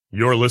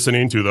You're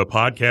listening to the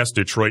Podcast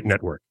Detroit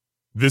Network.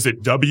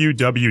 Visit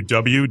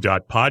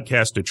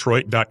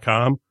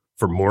www.podcastdetroit.com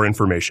for more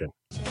information.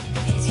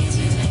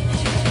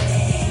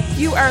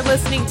 You are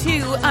listening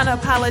to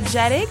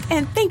Unapologetic,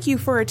 and thank you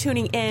for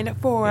tuning in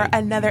for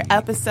another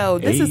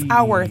episode. This is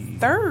our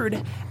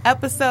third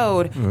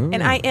episode,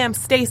 and I am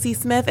Stacie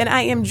Smith, and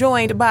I am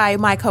joined by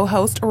my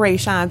co-host, Ray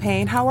Sean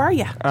Payne. How are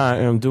you? I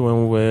am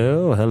doing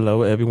well.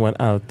 Hello, everyone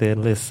out there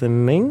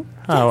listening.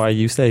 How are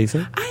you,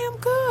 Stacie? I am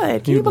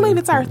good. Can you believe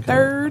it's our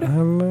third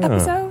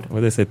episode?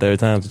 Well, they say third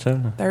time's a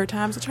charm. Third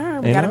time's a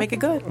charm. We got to make it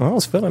good. I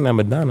was feeling that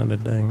Madonna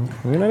today.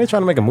 You know, they're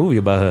trying to make a movie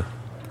about her.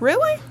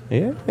 Really?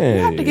 Yeah.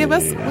 You have to give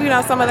us,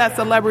 some of that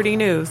celebrity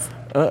news.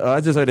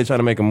 I just heard they're trying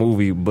to make a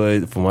movie,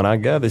 but from what I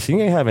gather, she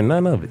ain't having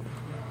none of it.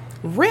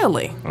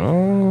 Really?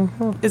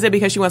 Mm-hmm. Is it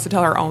because she wants to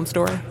tell her own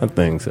story? I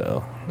think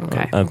so.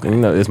 Okay.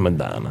 It's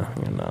Madonna,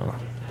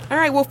 All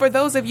right, well, for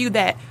those of you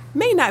that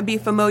may not be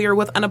familiar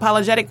with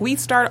Unapologetic, we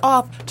start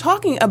off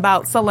talking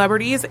about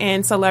celebrities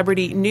and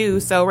celebrity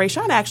news. So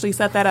Rayshawn actually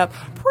set that up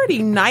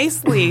pretty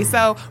nicely.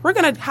 So we're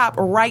going to hop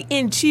right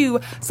into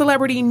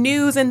celebrity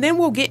news, and then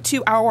we'll get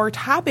to our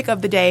topic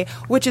of the day,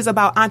 which is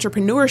about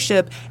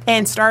entrepreneurship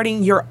and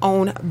starting your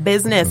own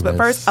business. But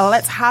first,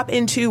 let's hop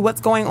into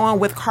what's going on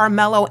with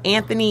Carmelo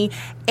Anthony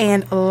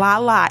and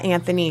Lala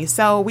Anthony.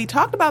 So we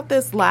talked about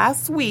this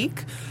last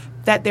week,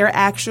 that they're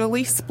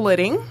actually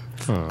splitting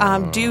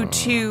due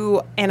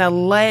to an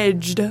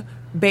alleged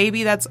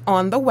baby that's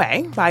on the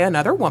way by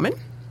another woman.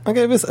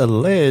 Okay, if it's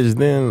alleged,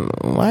 then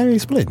why are you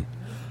splitting?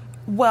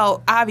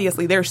 Well,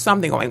 obviously, there's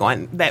something going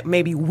on that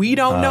maybe we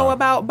don't know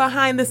about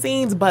behind the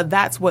scenes, but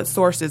that's what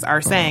sources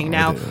are saying.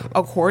 Now,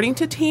 according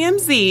to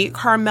TMZ,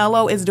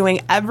 Carmelo is doing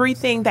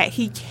everything that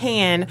he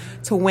can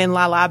to win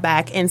Lala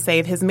back and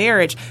save his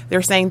marriage.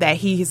 They're saying that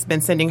he's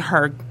been sending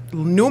her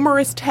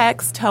numerous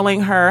texts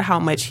telling her how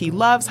much he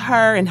loves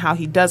her and how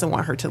he doesn't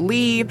want her to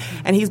leave.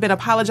 And he's been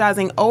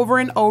apologizing over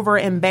and over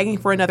and begging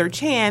for another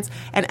chance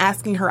and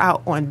asking her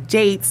out on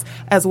dates,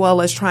 as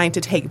well as trying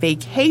to take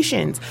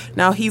vacations.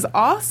 Now, he's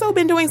also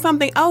been doing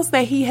something else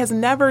that he has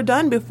never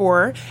done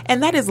before,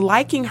 and that is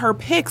liking her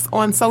pics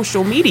on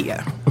social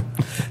media.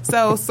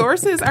 So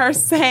sources are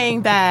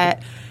saying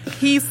that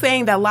he's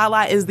saying that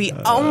Lala is the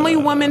only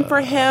woman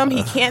for him.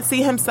 He can't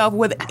see himself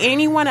with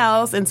anyone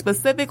else, and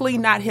specifically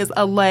not his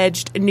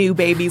alleged new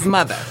baby's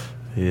mother.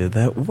 Yeah,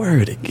 that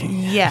word again.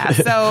 Yeah,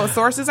 so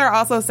sources are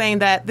also saying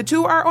that the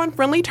two are on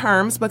friendly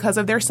terms because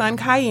of their son,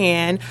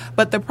 Cayenne,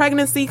 but the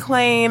pregnancy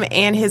claim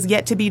and his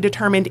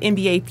yet-to-be-determined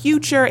NBA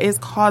future is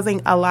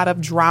causing a lot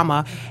of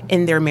drama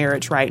in their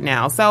marriage right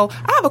now. So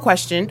I have a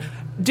question.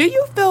 Do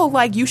you feel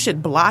like you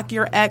should block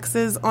your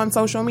exes on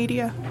social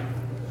media?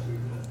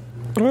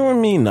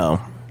 No.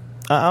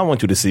 I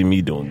want you to see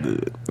me doing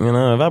good.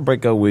 If I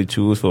break up with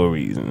you, it's for a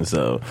reason.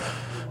 So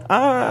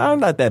I'm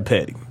not that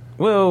petty.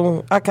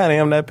 Well, I kind of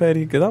am that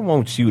petty because I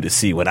want you to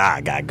see what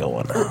I got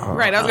going on.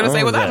 Right, I was going to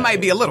say, well, that might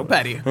be a little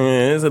petty.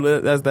 Yeah,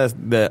 that's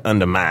the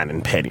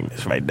undermining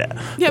pettiness right there.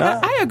 Yeah,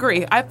 but I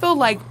agree. I feel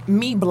like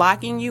me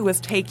blocking you is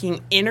taking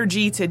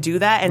energy to do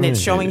that, and it's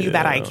showing you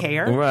that I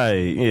care.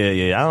 Right,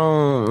 yeah. I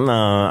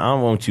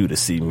don't want you to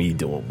see me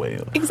doing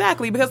well.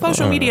 Exactly, because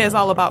social media is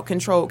all about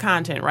controlled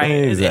content, right?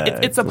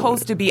 Exactly. It's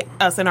supposed to be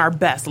us in our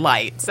best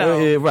light.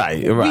 So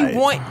right. We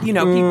want,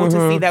 people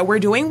to see that we're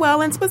doing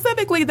well, and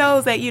specifically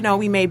those that,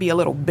 we may be a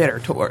little bitter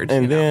towards.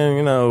 And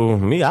then,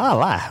 me, I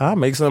lie. I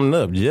make something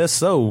up just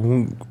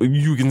so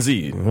you can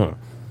see it. Oh,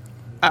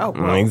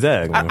 well,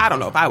 exactly. I don't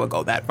know if I would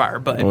go that far,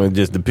 but it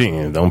just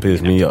depends. Don't piss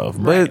me off.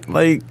 Right.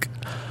 But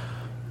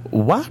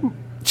why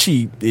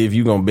cheat if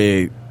you gonna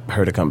beg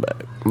her to come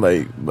back?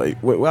 Why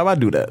would I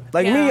do that?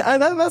 Me,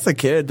 that's a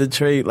character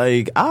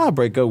trait. I'll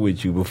break up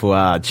with you before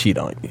I cheat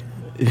on you.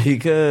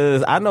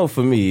 Because I know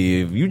for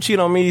me, if you cheat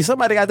on me,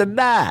 somebody got to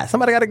die.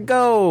 Somebody got to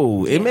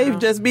go. It may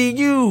just be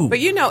you. But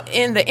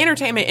in the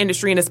entertainment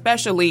industry, and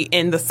especially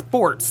in the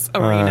sports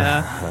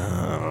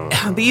arena,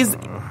 these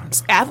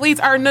athletes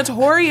are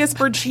notorious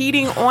for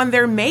cheating on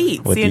their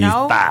mates, with these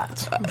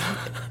thoughts.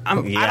 I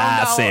don't know.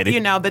 I said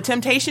it. The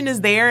temptation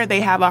is there.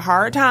 They have a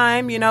hard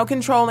time,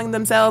 controlling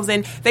themselves,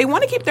 and they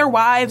want to keep their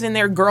wives and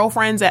their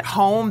girlfriends at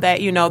home that,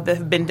 that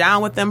have been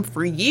down with them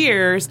for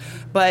years,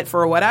 but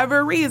for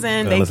whatever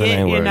reason, they get,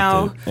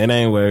 It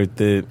ain't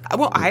worth it.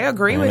 Well, I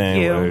agree with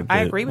you.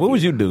 I agree with you. What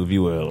would you do if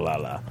you were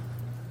Lala?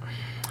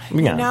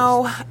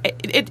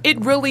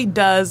 It really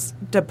does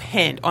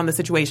depend on the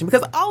situation,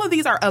 because all of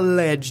these are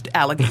alleged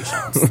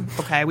allegations.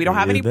 Okay, we don't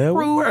have any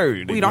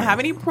proof. We don't have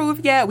any proof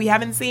yet. We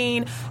haven't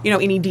seen,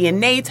 any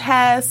DNA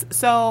tests.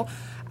 So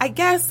I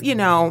guess,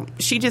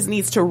 she just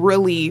needs to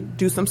really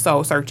do some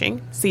soul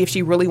searching, see if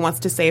she really wants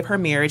to save her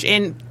marriage,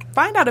 and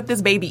find out if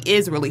this baby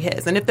is really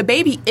his. And if the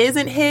baby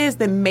isn't his,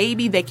 then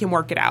maybe they can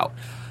work it out.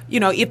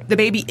 If the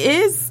baby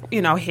is,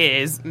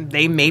 his,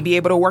 they may be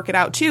able to work it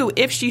out too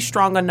if she's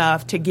strong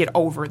enough to get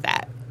over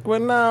that. Well,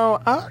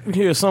 now, I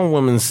hear some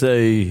women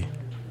say,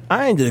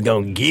 I ain't just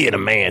gonna give a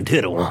man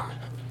to the woman.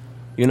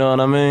 You know what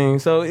I mean?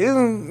 So,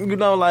 isn't,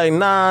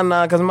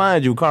 nah, because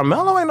mind you,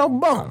 Carmelo ain't no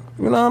bum.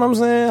 You know what I'm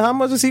saying? How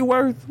much is he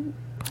worth?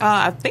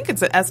 I think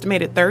it's an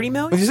estimated $30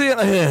 million. You see,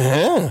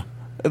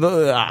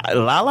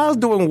 Lala's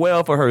doing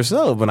well for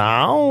herself, but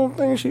I don't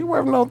think she's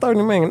worth no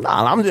 $30 million.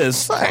 I'm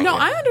just saying. No,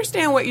 I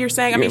understand what you're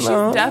saying. I mean, she's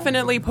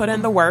definitely put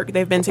in the work.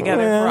 They've been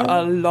together for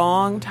a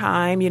long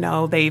time.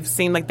 They've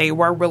seemed like they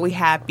were really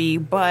happy,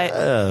 but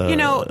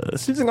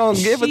she's gonna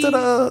give it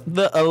to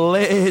the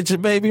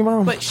alleged baby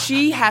mama. But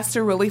she has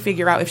to really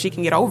figure out if she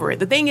can get over it.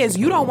 The thing is,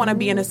 you don't want to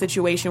be in a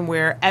situation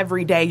where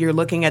every day you're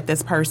looking at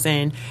this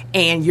person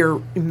and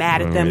you're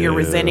mad at them, you're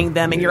resenting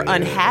them, and you're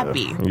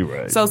unhappy. You're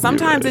right. So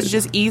sometimes it's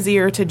just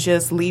easier to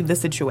just leave the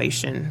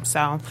situation.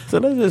 So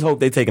let's just hope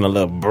they're taking a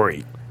little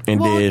break.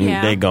 And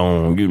then they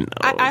gon',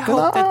 I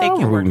hope that they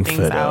can work things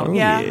out.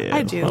 Yeah,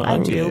 I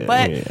do.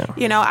 But,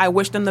 I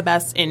wish them the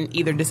best in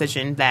either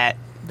decision that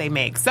they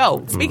make.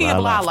 So, speaking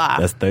of Lala.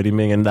 That's $30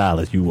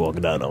 million you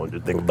walking out on.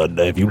 Just think about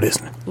that if you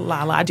listening.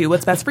 Lala, do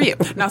what's best for you.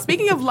 Now,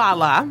 speaking of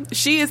Lala,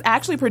 she is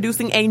actually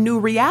producing a new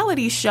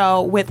reality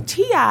show with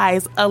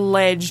T.I.'s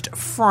alleged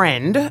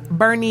friend,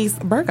 Bernice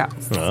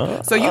Burgos.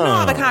 So, you know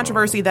all the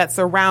controversy that's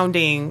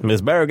surrounding Miss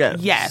Burgos.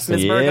 Yes,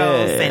 Miss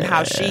Burgos, and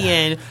how she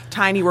and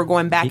Tiny were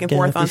going back and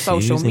forth on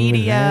social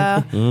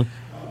media.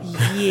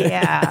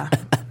 Yeah.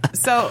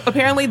 So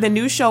apparently the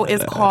new show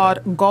is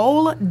called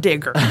Gold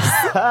Diggers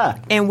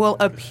and will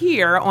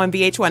appear on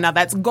VH1. Now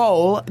that's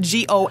Gold,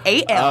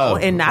 G-O-A-L,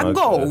 and not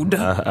Gold,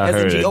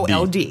 as in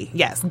G-O-L-D.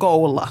 Yes,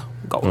 Gold.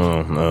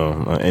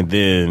 And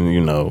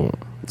then,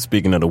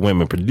 speaking of the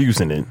women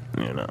producing it,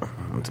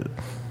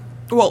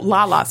 Well,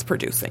 Lala's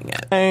producing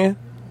it.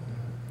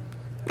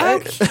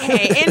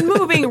 Okay, and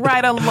moving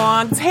right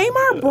along,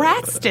 Tamar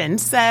Braxton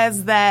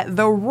says that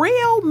The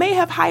Real may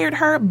have hired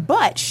her,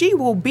 but she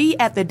will be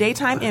at the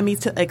Daytime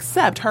Emmys to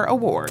accept her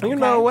award. You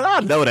know what? I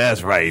know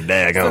that's right,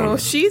 daggone. So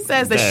she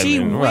says that she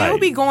will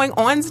be going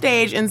on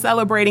stage and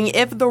celebrating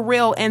if The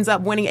Real ends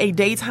up winning a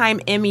Daytime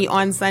Emmy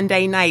on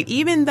Sunday night,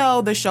 even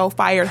though the show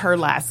fired her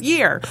last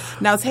year.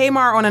 Now,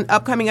 Tamar, on an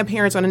upcoming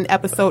appearance on an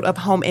episode of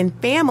Home and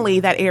Family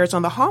that airs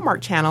on the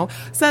Hallmark Channel,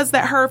 says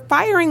that her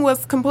firing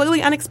was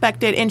completely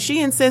unexpected, and she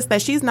insists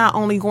that she's not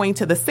only going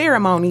to the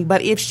ceremony,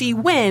 but if she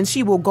wins,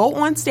 she will go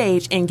on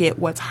stage and get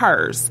what's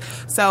hers.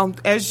 So,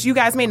 as you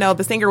guys may know,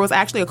 the singer was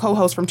actually a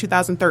co-host from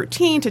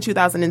 2013 to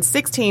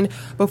 2016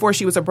 before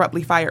she was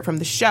abruptly fired from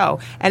the show.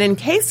 And in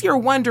case you're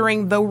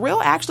wondering, The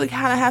Real actually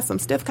kind of has some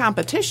stiff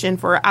competition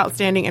for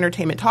Outstanding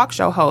Entertainment Talk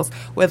Show host,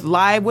 with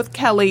Live with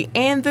Kelly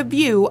and The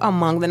View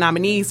among the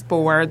nominees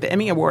for the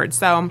Emmy Awards.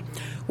 So,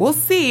 we'll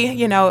see,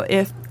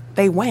 if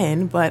they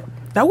win, but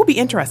that will be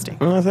interesting.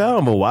 I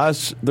don't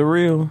watch The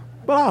Real.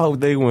 But I hope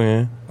they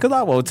win, because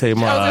I won't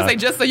Tamar. I was going to say,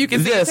 just so you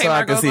can see Tamar, so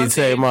I can see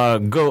Tamar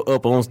go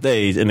up on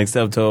stage and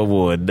accept her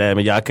award. Damn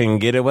it, y'all couldn't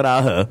get it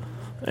without her.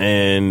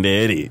 And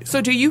there it is.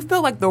 So do you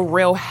feel like The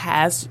Real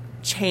has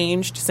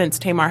changed since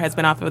Tamar has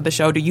been off of the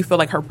show? Do you feel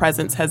like her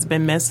presence has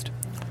been missed?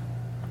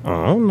 I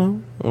don't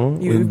know.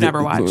 You've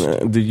never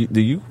watched? Do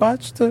you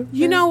watch the?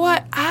 You know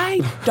what?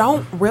 I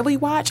don't really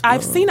watch.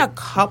 I've seen a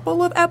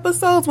couple of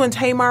episodes when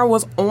Tamar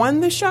was on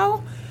the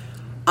show.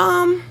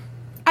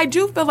 I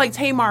do feel like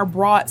Tamar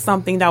brought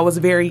something that was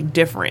very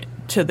different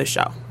to the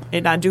show,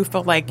 and I do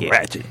feel like it.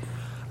 Ratchet.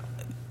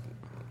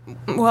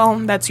 Well,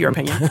 that's your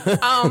opinion.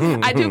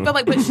 I do feel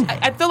like,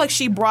 I feel like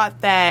she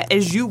brought that,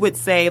 as you would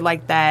say,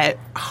 like that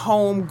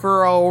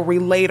homegirl,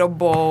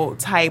 relatable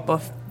type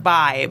of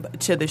vibe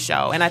to the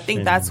show, and I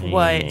think that's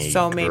what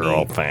so many.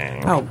 Oh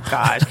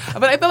gosh,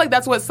 but I feel like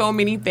that's what so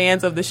many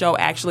fans of the show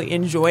actually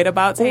enjoyed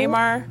about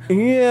Tamar.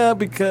 Yeah,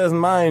 because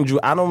mind you,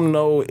 I don't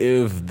know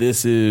if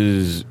this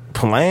is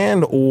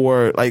planned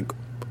or like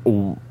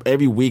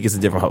every week it's a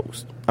different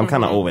host. I'm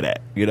kind of over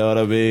that. You know what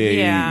I mean?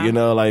 Yeah.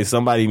 Like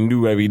somebody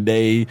new every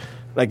day.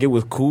 Like, it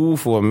was cool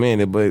for a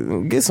minute, but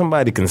get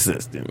somebody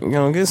consistent.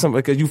 Get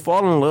somebody, because you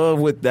fall in love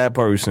with that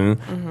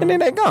person, and then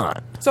they're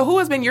gone. So who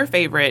has been your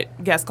favorite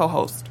guest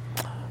co-host?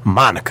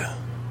 Monica.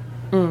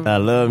 I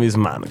love Miss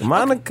Monica.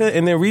 Monica,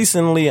 and then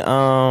recently,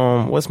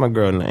 what's my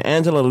girl name?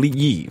 Angela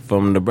Yee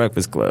from The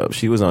Breakfast Club.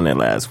 She was on there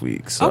last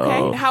week. So.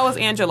 Okay, how was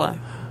Angela?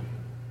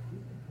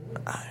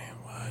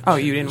 Oh,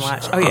 you didn't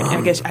watch. Oh, yeah.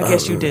 I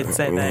guess you did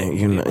say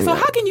that. So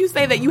how can you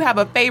say that you have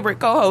a favorite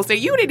co-host that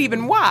you didn't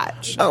even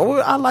watch?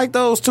 Well, I like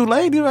those two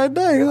ladies right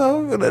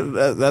there.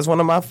 That's one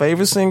of my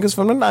favorite singers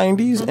from the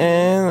 90s,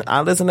 and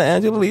I listen to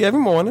Angela Lee every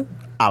morning.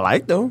 I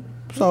like them,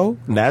 so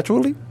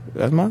naturally,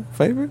 that's my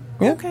favorite.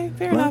 Yeah. Okay,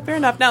 fair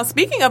enough. Now,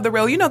 speaking of The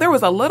Real, there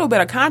was a little bit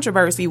of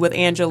controversy with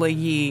Angela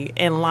Yee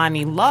and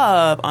Lonnie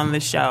Love on the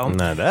show.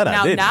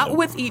 Now, not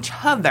with each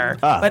other,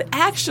 but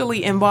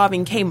actually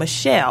involving K.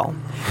 Michelle,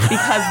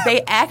 because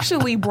they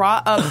actually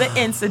brought up the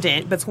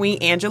incident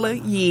between Angela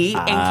Yee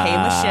and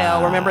K.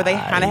 Michelle. Remember, they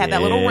kind of had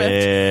that little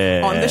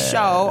rift on the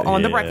show,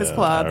 on The Breakfast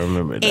Club. I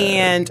remember that.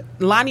 And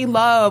Lonnie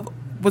Love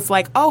was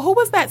like, oh, who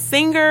was that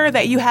singer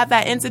that you had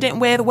that incident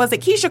with? Was it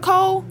Keisha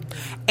Cole?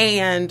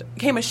 And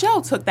K.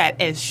 Michelle took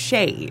that as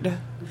shade.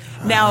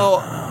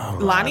 Now,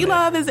 Lonnie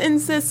Love is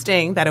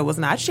insisting that it was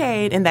not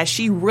shade and that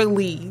she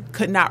really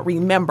could not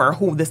remember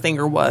who the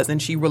singer was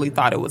and she really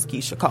thought it was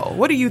Keisha Cole.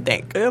 What do you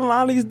think? In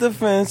Lonnie's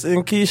defense,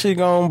 and Keisha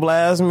gonna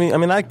blast me. I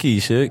mean, not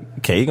Keisha.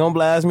 Kay gonna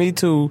blast me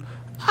too.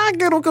 I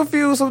get them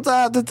confused from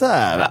time to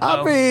time.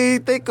 Uh-oh. I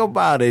mean, think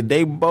about it.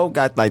 They both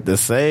got like the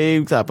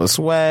same type of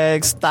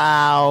swag,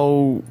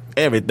 style,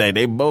 everything.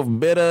 They both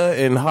bitter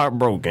and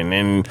heartbroken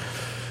and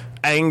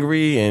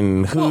angry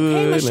and hood. Well,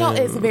 Kay Michelle and,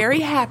 is very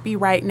happy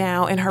right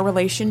now in her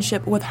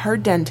relationship with her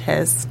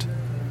dentist.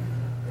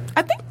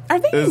 I think, are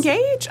they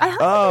engaged? I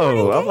heard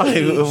I'm like,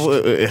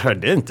 engaged. her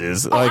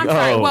dentist. Oh, like, I'm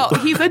sorry. Well,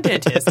 he's a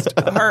dentist.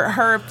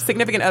 Her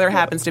significant other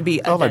happens to be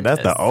a like,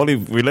 dentist. that's the only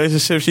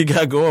relationship she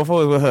got going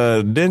for is with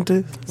her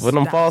dentist? With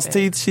them false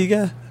teeth she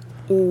got?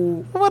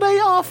 Ooh. What they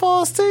all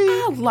false teeth?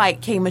 I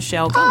like Kay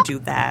Michelle. Don't do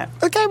that.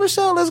 Okay,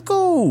 Michelle is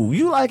cool.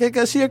 You like it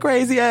because she a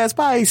crazy ass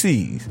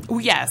Pisces.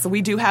 Yes,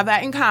 we do have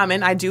that in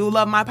common. I do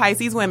love my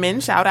Pisces women.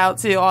 Shout out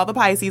to all the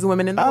Pisces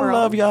women in the world. I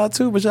love y'all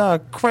too, but y'all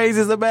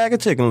crazy as a bag of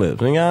chicken lips.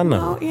 And y'all know.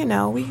 Well, you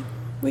know,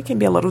 we can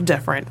be a little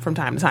different from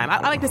time to time. I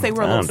like to say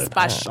we're a little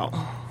special.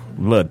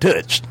 Little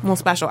touched. A little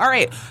special. All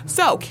right.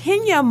 So,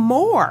 Kenya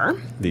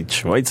Moore.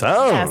 Detroit's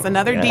own. Yes,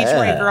 another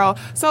Detroit girl.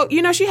 So,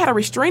 you know, she had a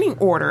restraining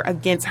order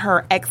against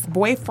her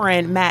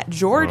ex-boyfriend, Matt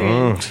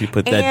Jordan. She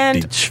put that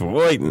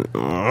Detroit in.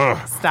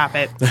 Stop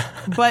it.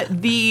 But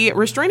the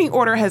restraining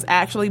order has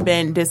actually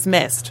been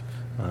dismissed.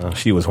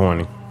 She was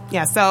horny.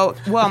 Yeah, so,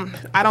 well,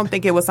 I don't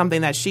think it was something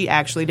that she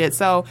actually did.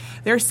 So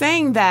they're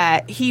saying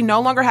that he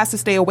no longer has to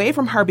stay away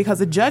from her because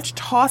the judge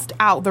tossed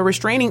out the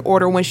restraining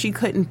order when she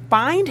couldn't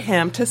find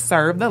him to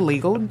serve the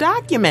legal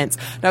documents.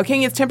 Now,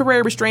 Kenya's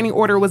temporary restraining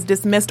order was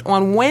dismissed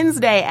on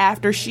Wednesday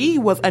after she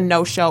was a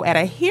no-show at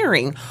a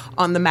hearing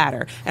on the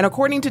matter. And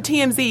according to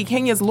TMZ,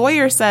 Kenya's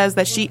lawyer says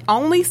that she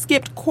only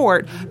skipped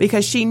court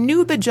because she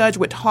knew the judge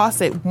would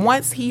toss it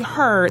once he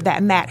heard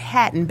that Matt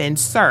hadn't been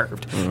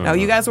served. Now,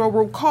 you guys will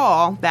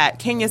recall that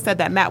Kenya said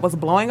that Matt was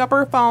blowing up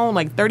her phone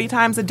like 30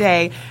 times a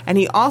day, and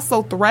he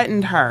also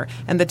threatened her.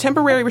 And the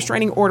temporary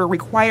restraining order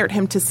required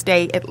him to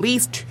stay at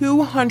least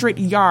 200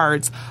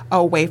 yards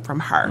away from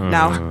her.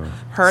 Now,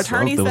 her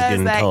attorney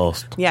says that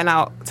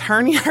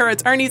her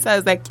attorney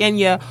says that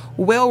Kenya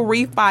will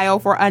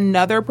refile for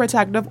another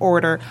protective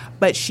order,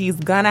 but she's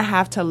gonna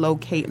have to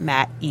locate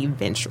Matt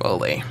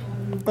eventually.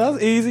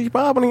 That's easy.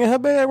 Probably in her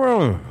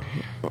bedroom.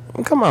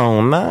 Come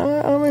on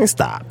now. I mean,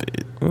 stop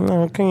it.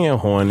 Kenya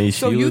horny.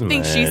 So you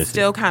think she's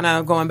still kind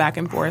of going back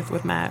and forth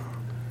with Matt?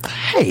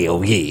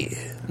 Hell yeah.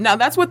 Now,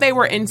 that's what they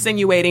were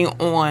insinuating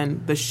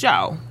on the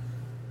show.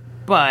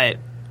 But,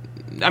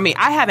 I mean,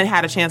 I haven't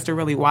had a chance to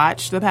really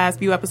watch the past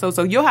few episodes,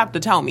 so you'll have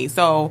to tell me.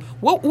 So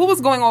what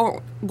was going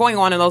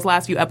on in those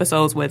last few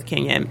episodes with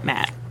Kenya and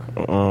Matt?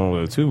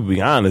 Well, to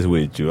be honest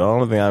with you, the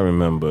only thing I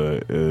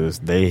remember is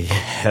they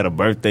had a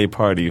birthday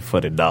party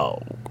for the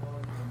dog.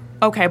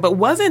 Okay, but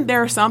wasn't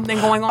there something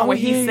going on where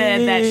he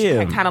said that she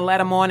had kind of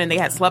let him on and they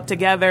had slept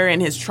together in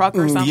his truck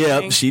or something?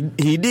 Yep,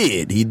 he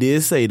did. He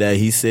did say that.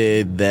 He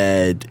said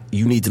that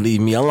you need to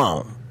leave me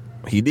alone.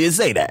 He did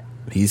say that.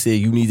 He said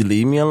you need to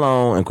leave me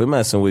alone and quit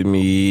messing with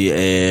me.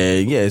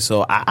 And yeah,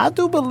 so I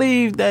do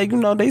believe that,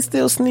 they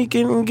still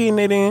sneaking and getting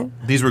it in.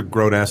 These were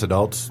grown-ass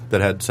adults that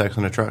had sex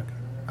in a truck?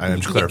 I'm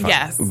just clarifying.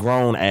 Yes.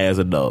 Grown as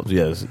adults,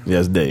 yes,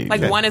 Dave.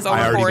 Like one is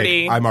over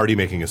 40. I'm already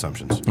making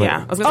assumptions.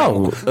 Yeah.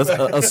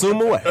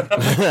 Assume away.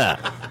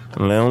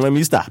 Let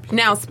me stop you.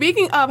 Now,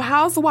 speaking of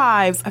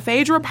housewives,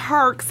 Phaedra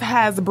Parks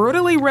has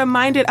brutally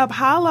reminded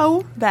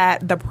Apollo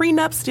that the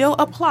prenup still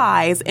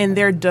applies in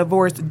their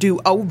divorce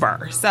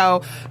do-over.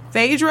 So,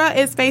 Phaedra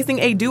is facing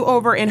a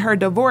do-over in her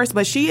divorce,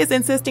 but she is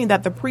insisting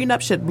that the prenup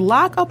should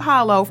block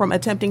Apollo from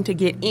attempting to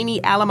get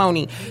any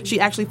alimony. She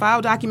actually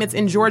filed documents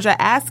in Georgia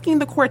asking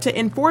the court to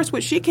enforce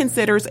what she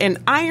considers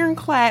an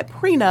ironclad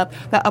prenup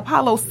that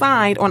Apollo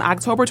signed on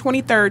October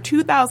 23rd,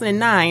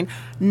 2009,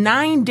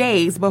 9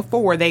 days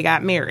before they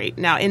got married.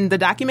 Now, in the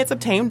documents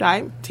obtained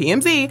by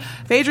TMZ,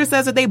 Phaedra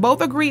says that they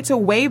both agreed to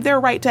waive their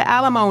right to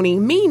alimony,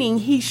 meaning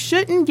he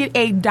shouldn't get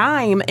a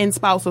dime in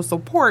spousal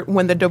support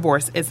when the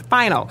divorce is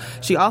final.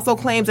 She also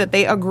claims that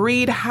they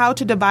agreed how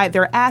to divide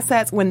their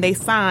assets when they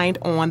signed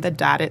on the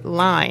dotted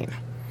line.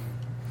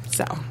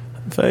 So,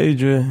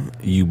 Phaedra,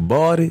 you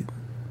bought it,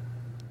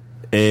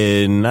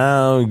 and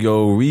now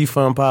your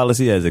refund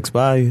policy has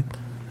expired.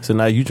 So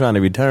now you trying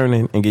to return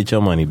it and get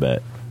your money back.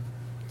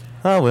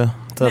 Oh, well,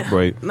 tough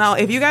break. Now,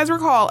 if you guys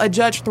recall, a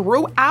judge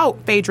threw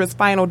out Phaedra's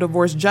final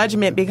divorce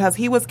judgment because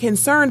he was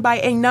concerned by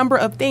a number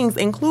of things,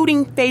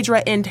 including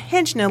Phaedra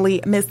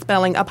intentionally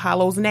misspelling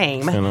Apollo's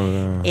name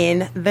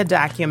in the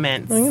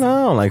documents. I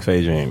don't like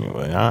Phaedra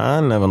anyway.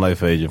 I never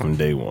liked Phaedra from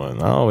day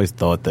one. I always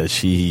thought that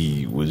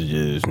she was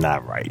just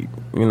not right.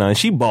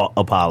 She bought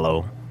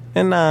Apollo,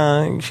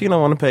 and she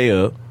don't want to pay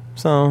up.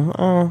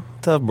 So,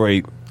 tough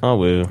break. Oh,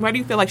 well. Why do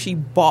you feel like she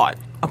bought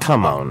Apollo?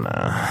 Come on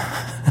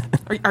now.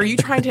 Are you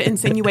trying to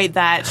insinuate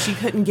that she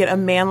couldn't get a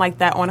man like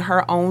that on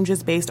her own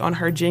just based on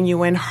her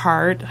genuine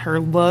heart, her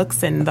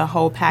looks, and the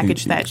whole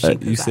package that she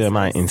possesses? You said, am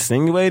I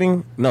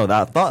insinuating? No,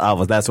 I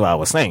thought that's what I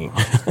was saying.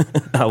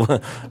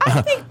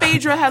 I think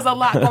Phaedra has a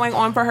lot going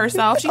on for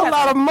herself. She has a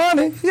lot of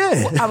money,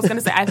 yeah. I was going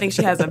to say, I think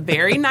she has a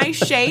very nice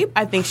shape.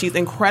 I think she's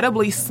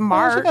incredibly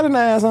smart. She got an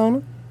ass on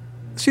her.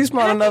 She's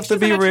smart enough to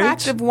be rich. She's an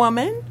attractive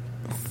woman.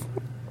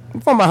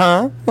 From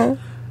behind. Yeah.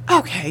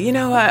 Okay, you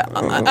know what?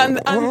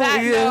 On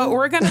that note,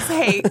 we're going to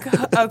take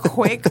a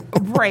quick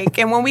break.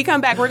 And when we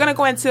come back, we're going to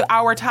go into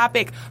our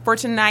topic for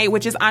tonight,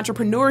 which is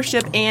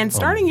entrepreneurship and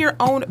starting your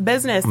own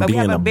business. So we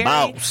have a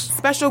very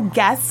special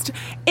guest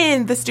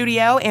in the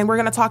studio, and we're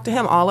going to talk to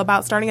him all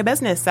about starting a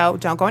business. So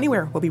don't go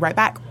anywhere. We'll be right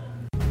back.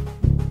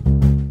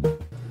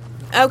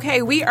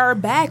 Okay, we are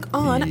back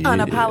on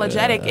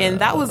Unapologetic, and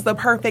that was the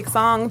perfect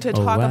song to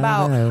talk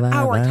about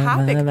our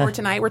topic for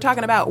tonight. We're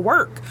talking about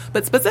work,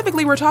 but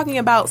specifically we're talking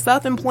about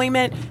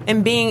self-employment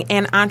and being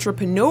an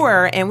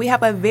entrepreneur, and we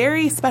have a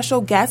very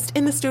special guest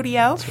in the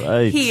studio. That's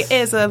right. He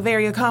is a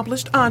very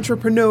accomplished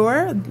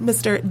entrepreneur,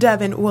 Mr.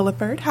 Devin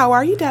Williford. How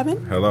are you,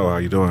 Devin? Hello, how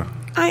you doing?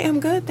 I am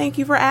good. Thank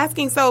you for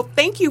asking. So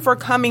thank you for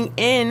coming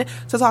in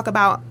to talk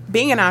about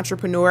being an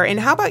entrepreneur, and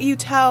how about you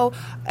tell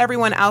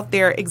everyone out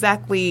there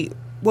exactly...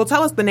 Well,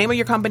 tell us the name of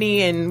your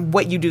company and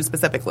what you do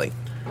specifically.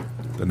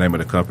 The name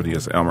of the company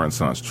is Elmer &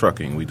 Sons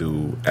Trucking. We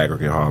do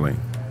aggregate hauling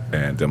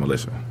and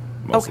demolition,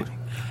 mostly. Okay.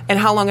 And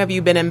how long have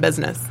you been in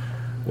business?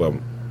 Well,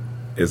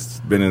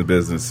 it's been in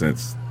business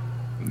since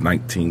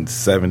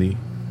 1970,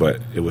 but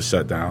it was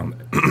shut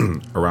down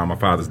around my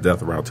father's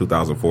death around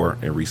 2004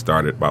 and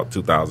restarted about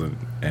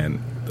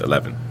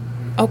 2011.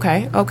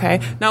 Okay.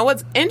 Now,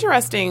 what's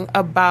interesting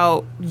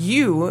about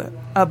you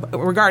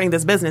regarding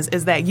this business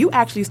is that you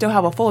actually still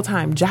have a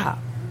full-time job.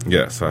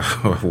 Yes,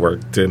 I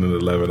work 10 and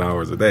 11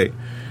 hours a day,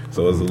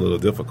 so it's a little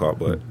difficult,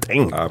 but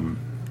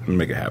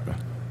make it happen.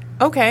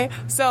 Okay,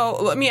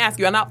 so let me ask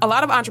you, a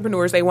lot of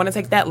entrepreneurs, they want to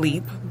take that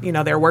leap. You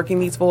know, they're working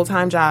these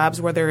full-time jobs,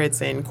 whether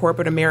it's in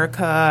corporate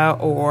America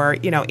or,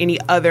 you know, any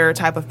other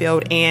type of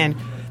field, and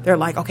they're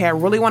like, okay, I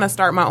really want to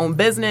start my own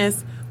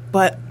business,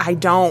 but I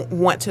don't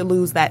want to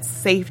lose that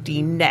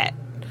safety net.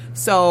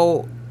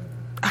 So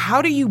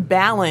how do you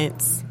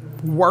balance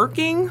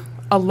working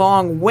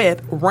along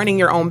with running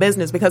your own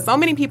business? Because so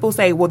many people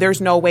say, well, there's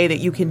no way that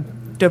you can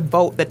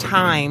devote the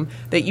time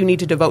that you need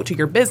to devote to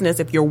your business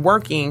if you're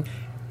working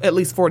at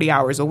least 40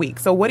 hours a week.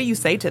 So what do you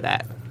say to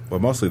that? Well,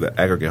 mostly the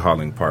aggregate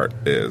hauling part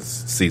is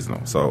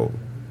seasonal. So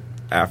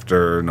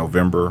after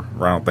November,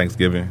 around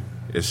Thanksgiving,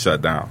 it's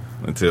shut down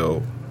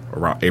until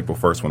around April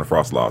 1st when the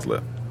frost laws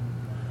lift.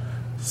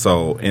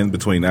 So in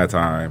between that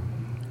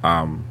time,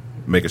 I'm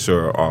making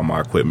sure all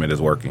my equipment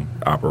is working,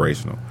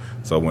 operational.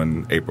 So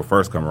when April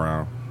 1st come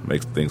around,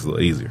 makes things a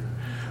little easier.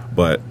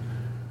 But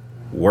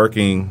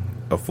working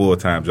a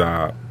full-time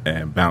job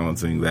and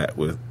balancing that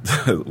with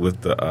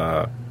with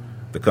the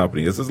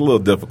company, it's just a little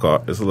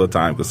difficult. It's a little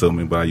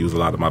time-consuming, but I use a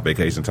lot of my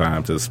vacation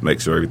time to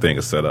make sure everything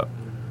is set up.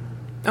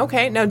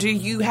 Okay. Now, do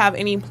you have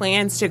any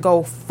plans to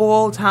go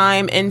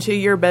full-time into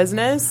your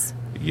business?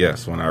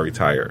 Yes, when I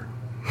retire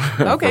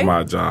from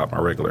my job, my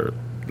regular,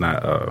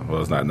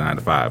 it's not 9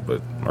 to 5,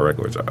 but my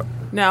regular job.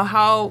 Now,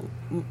 how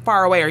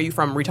far away are you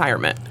from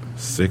retirement?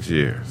 6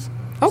 years.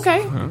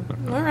 Okay.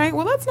 All right.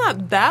 Well, that's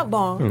not that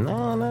long.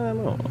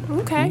 No.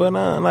 Okay. But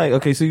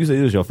so you said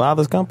it was your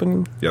father's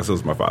company? Yes, it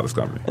was my father's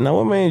company. And now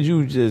what made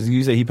you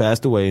you said he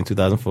passed away in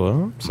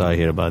 2004. Sorry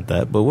to hear about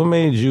that. But what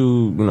made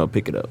you,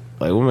 pick it up?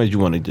 Like, what made you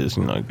want to just,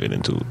 get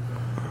into it?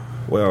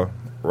 Well,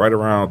 right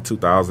around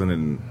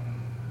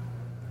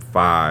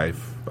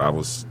 2005, I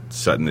was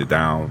shutting it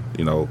down,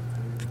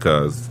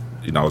 because,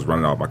 I was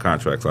running all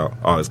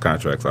his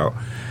contracts out,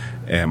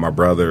 and my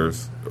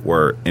brothers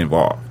were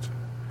involved.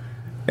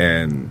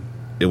 And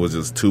it was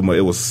just too much.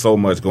 It was so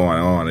much going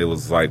on. It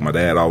was like my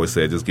dad always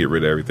said, just get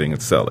rid of everything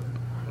and sell it,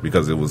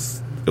 because it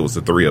was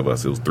the three of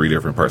us. It was 3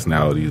 different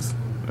personalities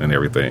and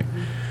everything.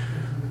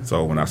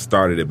 So when I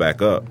started it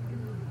back up,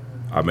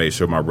 I made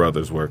sure my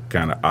brothers were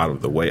kind of out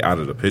of the way, out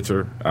of the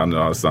picture. I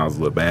know it sounds a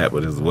little bad,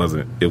 but it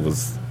wasn't.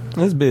 It's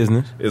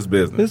business. It's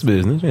business. It's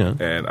business, yeah.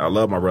 And I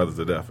love my brothers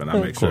to death, and I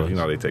make sure,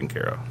 they're taken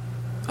care of.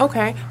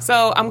 Okay.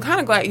 So I'm kind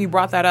of glad you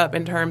brought that up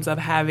in terms of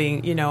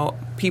having,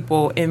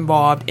 people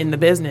involved in the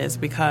business,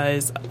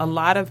 because a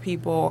lot of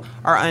people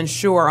are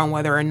unsure on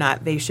whether or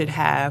not they should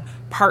have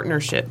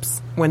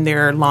partnerships when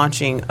they're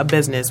launching a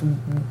business.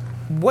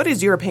 What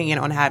is your opinion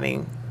on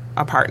having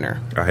a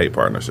partner? I hate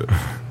partnerships.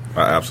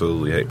 I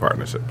absolutely hate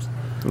partnerships.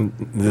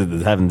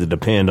 Having to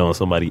depend on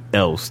somebody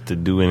else to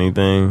do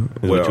anything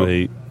is what you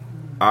hate?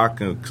 I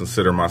can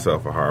consider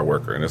myself a hard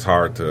worker, and it's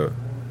hard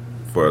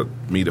for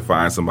me to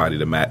find somebody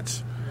to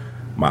match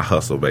my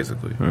hustle,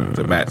 basically,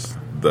 to match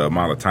the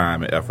amount of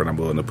time and effort I'm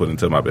willing to put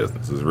into my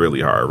business. It's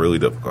really hard, really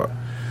difficult.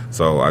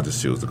 So I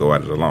just choose to go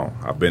at it alone.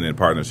 I've been in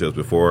partnerships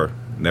before,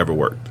 never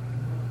worked.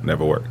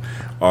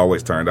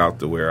 Always turned out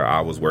to where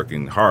I was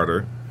working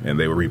harder and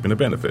they were reaping the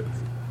benefits.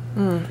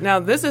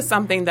 Now, this is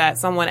something that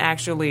someone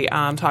actually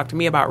talked to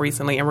me about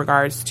recently in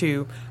regards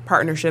to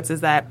partnerships, is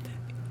that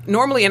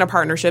normally in a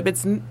partnership,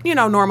 it's,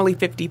 normally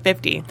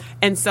 50-50.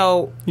 And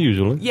so...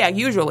 Usually. Yeah,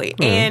 usually.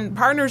 And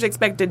partners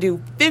expect to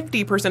do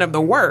 50% of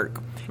the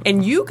work.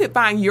 And you could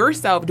find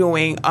yourself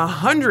doing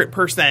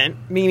 100%,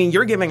 meaning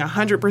you're giving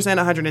 100%,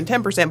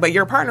 110%, but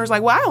your partner's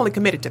like, well, I only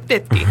committed to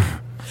 50.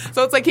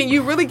 So it's like, can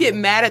you really get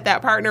mad at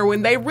that partner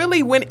when they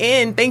really went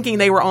in thinking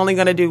they were only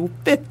going to do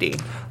 50?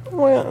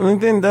 Well, and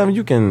then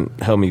you can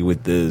help me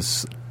with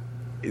this.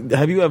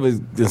 Have you ever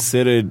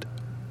considered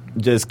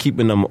just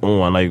keeping them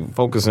on, like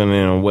focusing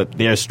in on what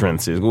their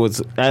strengths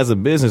is? As a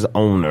business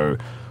owner,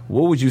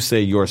 what would you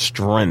say your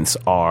strengths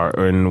are,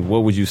 and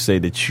what would you say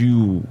that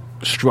you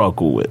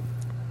struggle with?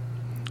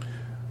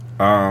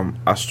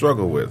 I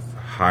struggle with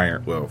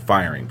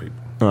firing people.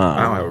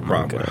 I don't have a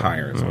problem with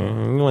hiring someone.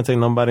 You don't want to take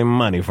nobody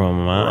money from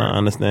them. I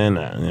understand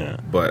that, yeah.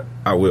 But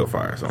I will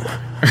fire someone.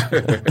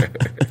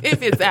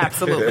 If it's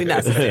absolutely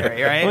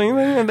necessary, right?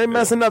 Well, they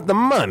messing up the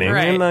money.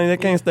 Right. They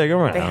can't stay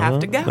around. They have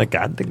to go. They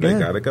got to go. They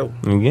got to go.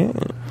 Yeah.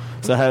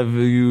 So have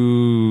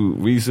you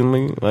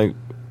recently,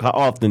 how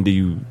often do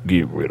you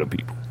get rid of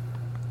people?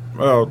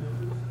 Well,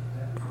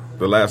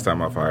 the last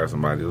time I fired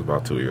somebody was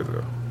about 2 years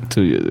ago.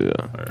 2 years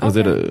ago. Was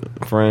it a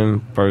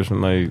friend, person,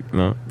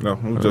 no?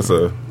 No, just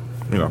a,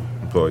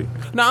 employee.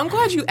 No, I'm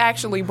glad you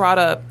actually brought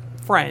up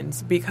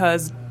friends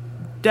because,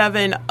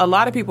 Devin, a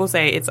lot of people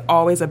say it's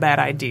always a bad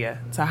idea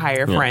to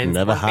hire friends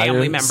never or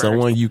family members.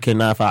 Someone you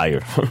cannot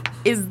fire.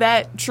 Is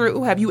that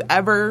true? Have you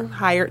ever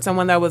hired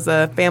someone that was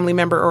a family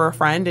member or a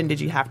friend, and did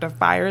you have to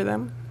fire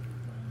them?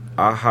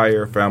 I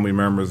hire family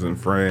members and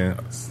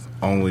friends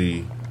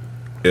only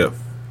if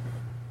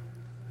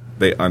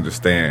they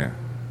understand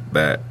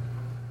that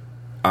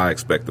I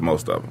expect the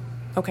most of them.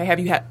 Okay, have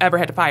you ever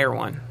had to fire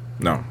one?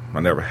 No, I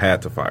never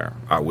had to fire.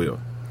 I will.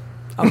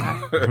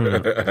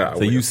 Okay.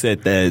 So you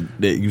said that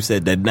you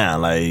said that now,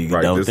 right,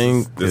 don't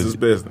think this is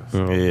business.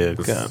 Yeah,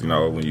 this,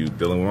 when you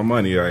dealing with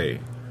money,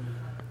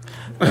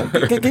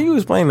 Can you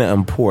explain the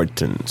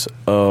importance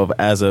of,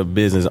 as a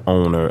business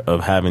owner,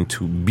 of having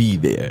to be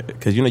there?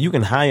 Because you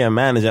can hire a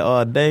manager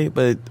all day,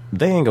 but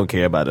they ain't gonna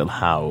care about it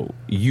how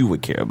you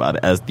would care about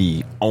it as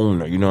the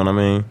owner. You know what I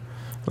mean?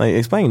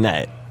 Explain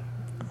that.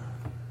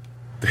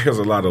 There's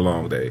a lot of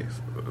long days.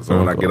 So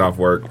when I get off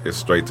work, it's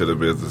straight to the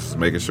business,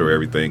 making sure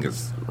everything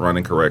is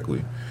running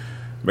correctly,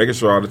 making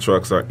sure all the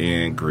trucks are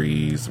in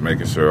grease,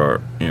 making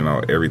sure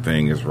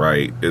everything is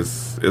right.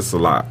 It's a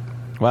lot.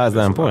 Why is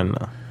that important,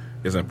 though?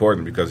 It's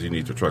important because you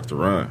need your trucks to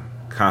run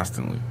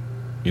constantly.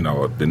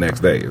 The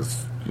next day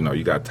is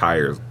you got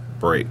tires,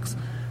 brakes,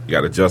 you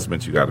got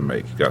adjustments you got to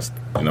make. You got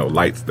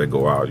lights that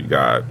go out. You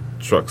got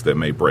trucks that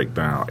may break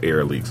down,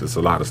 air leaks. It's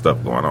a lot of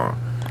stuff going on.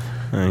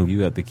 And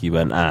you have to keep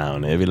an eye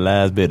on every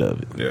last bit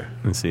of it. Yeah.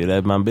 And see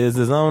that my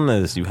business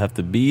owners, you have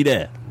to be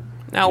there.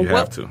 Now,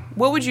 what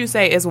would you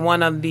say is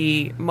one of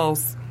the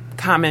most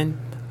common,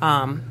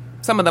 some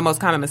of the most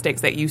common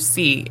mistakes that you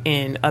see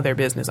in other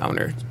business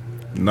owners?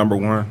 Number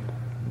one,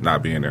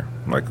 not being there,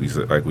 like we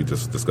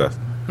just discussed.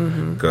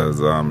 Because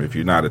if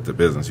you're not at the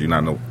business, you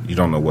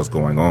don't know what's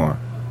going on.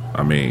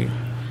 I mean,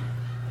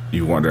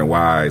 you wondering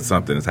why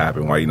something has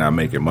happened, why you're not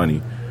making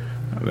money.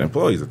 The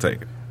employees are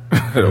taking it.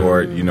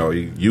 Or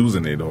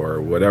using it, or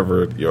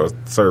whatever your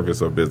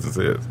service or business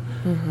is.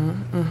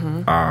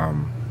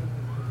 I'm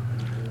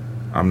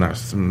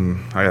not.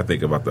 I got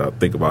to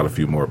think about a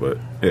few more, but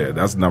yeah,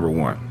 that's number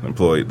one.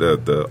 Employee,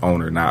 the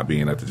owner not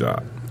being at the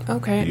job.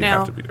 Okay, you now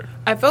have to be there.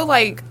 I feel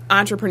like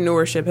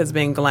entrepreneurship has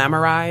been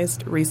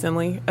glamorized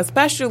recently,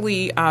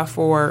 especially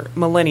for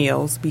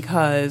millennials,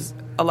 because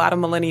a lot of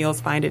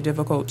millennials find it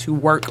difficult to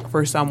work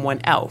for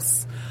someone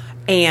else,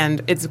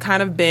 and it's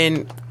kind of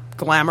been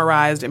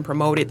glamorized and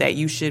promoted that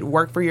you should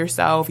work for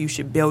yourself, you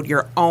should build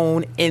your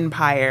own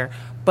empire.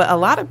 But a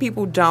lot of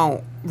people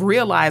don't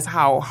realize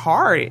how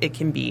hard it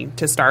can be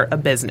to start a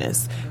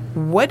business.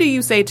 What do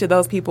you say to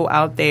those people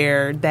out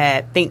there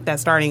that think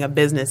that starting a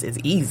business is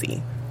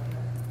easy?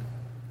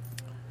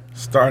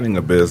 Starting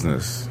a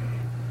business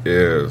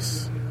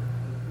is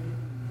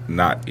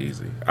not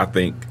easy. I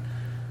think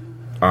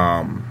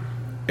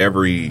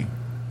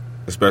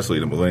especially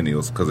the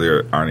millennials, because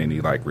there aren't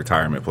any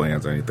retirement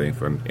plans or anything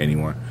for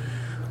anyone,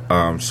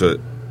 should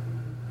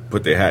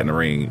put their hat in the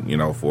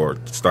ring, for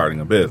starting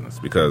a business.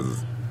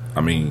 Because,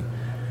 I mean,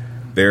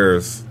 there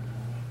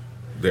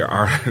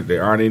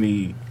aren't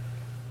any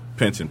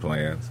pension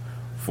plans.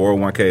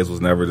 401ks was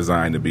never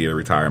designed to be a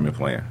retirement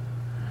plan.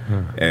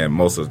 And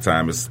most of the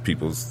time it's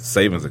people's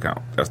savings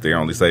account. That's their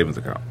only savings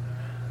account.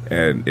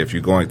 And if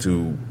you're going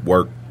to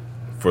work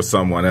for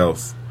someone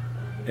else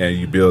and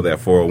you build that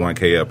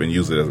 401k up and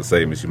use it as a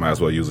savings, you might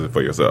as well use it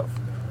for yourself.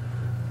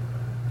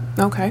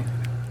 Okay.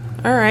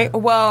 All right.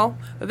 Well,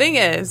 the thing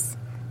is,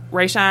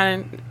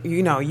 Rayshawn,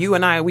 you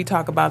and I, we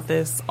talk about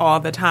this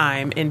all the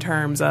time in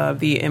terms of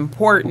the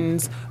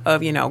importance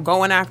of,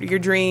 going after your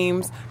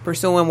dreams,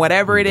 pursuing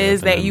whatever it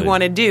is that you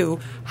want to do.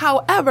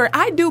 However,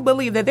 I do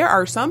believe that there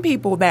are some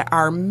people that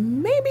are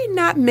maybe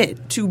not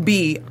meant to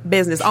be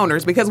business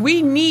owners because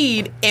we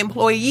need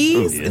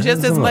employees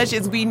just as much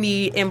as we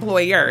need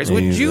employers.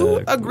 Would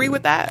you agree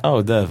with that?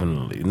 Oh,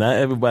 definitely. Not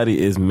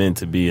everybody is meant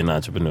to be an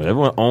entrepreneur.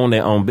 Everyone own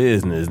their own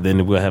business,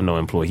 then we'll have no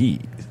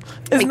employees.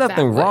 There's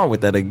nothing wrong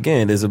with that.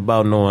 Again, it's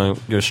about knowing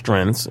your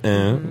strengths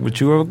and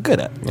what you are good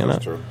at.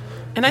 That's true.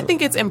 And I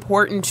think it's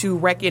important to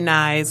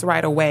recognize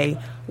right away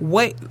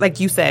like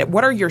you said,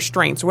 what are your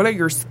strengths? What are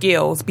your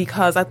skills?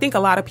 Because I think a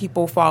lot of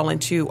people fall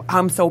into,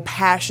 I'm so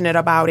passionate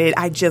about it.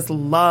 I just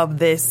love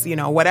this,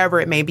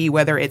 whatever it may be,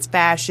 whether it's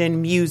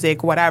fashion,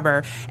 music,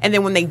 whatever. And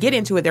then when they get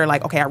into it, they're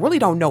like, okay, I really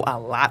don't know a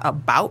lot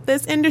about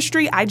this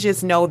industry. I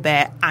just know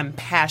that I'm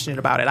passionate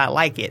about it. I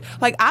like it.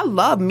 Like, I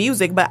love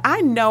music, but I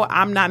know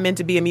I'm not meant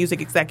to be a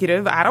music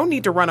executive. I don't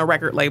need to run a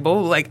record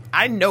label. Like,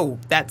 I know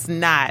that's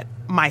not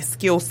my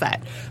skill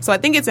set. So I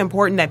think it's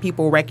important that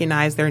people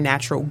recognize their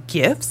natural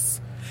gifts.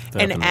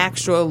 Definitely. And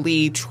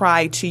actually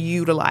try to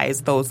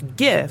utilize those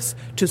gifts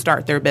to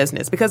start their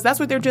business because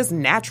that's what they're just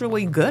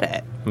naturally good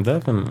at.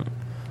 Definitely.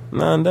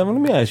 Now, Devin,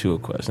 let me ask you a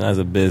question as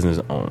a business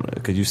owner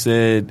because you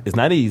said it's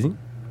not easy.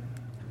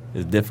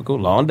 It's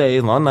difficult, long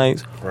days, long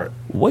nights. Right.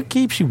 What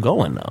keeps you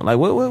going though? Like,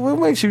 what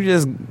makes you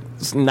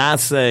just not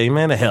say,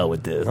 man, the hell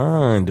with this. I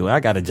don't do it.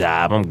 I got a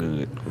job. I'm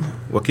good.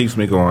 What keeps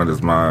me going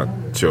is my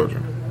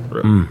children,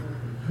 really.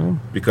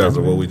 Because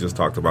of what we just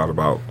talked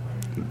about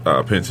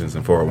pensions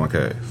and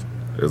 401ks.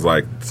 It's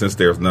like, since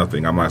there's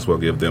nothing, I might as well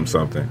give them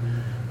something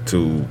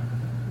to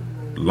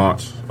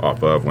launch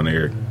off of when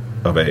they're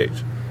of age.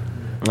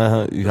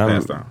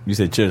 You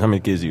said children. How many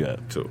kids do you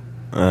have? 2.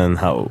 And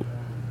how old?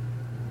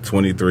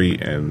 23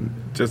 and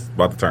just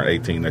about to turn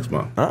 18 next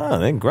month.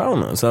 They're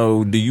grown up.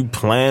 So do you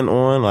plan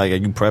on, are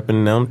you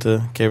prepping them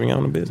to carry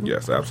on the business?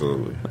 Yes,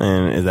 absolutely.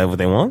 And is that what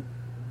they want?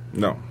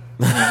 No.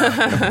 Okay,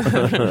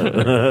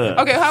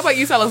 how about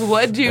you tell us,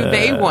 what do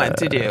they want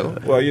to do?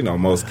 Well,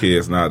 most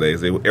kids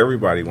nowadays,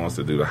 everybody wants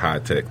to do the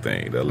high-tech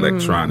thing, the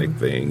electronic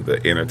thing,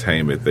 the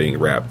entertainment thing,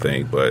 rap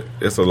thing, but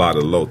it's a lot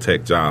of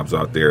low-tech jobs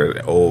out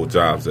there, old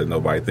jobs that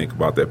nobody think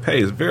about that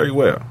pays very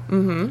well,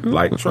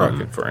 like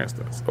trucking, for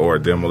instance, or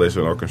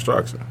demolition or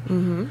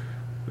construction.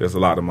 There's a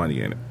lot of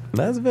money in it.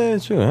 That's very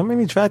true. How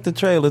many tractor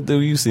trailers do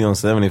you see on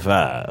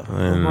 75?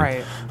 And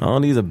right. All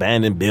these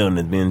abandoned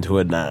buildings being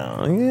torn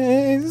down.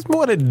 Yeah, there's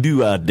more to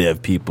do out there,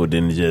 people,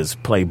 than to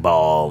just play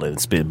ball and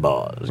spit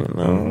balls.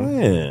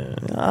 Yeah,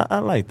 I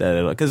like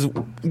that because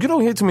you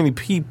don't hear too many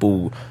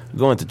people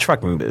go into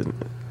trucking business.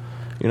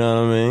 You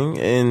know what I mean?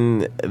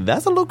 And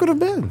that's a lucrative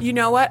business. You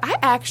know what? I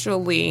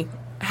actually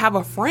have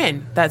a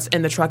friend that's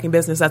in the trucking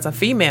business that's a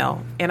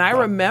female. And I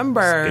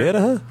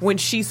remember when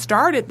she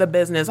started the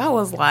business, I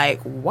was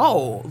like,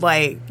 whoa,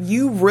 like,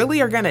 you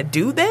really are going to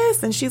do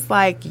this? And she's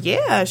like,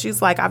 yeah.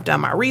 She's like, I've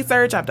done my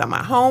research. I've done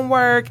my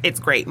homework. It's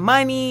great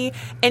money.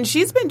 And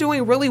she's been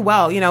doing really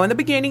well. In the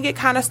beginning, it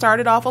kind of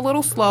started off a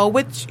little slow,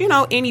 which,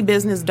 any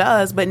business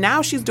does. But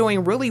now she's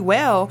doing really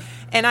well.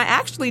 And I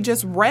actually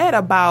just read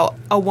about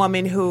a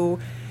woman who...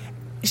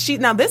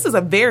 Now, this is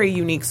a very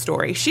unique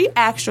story. She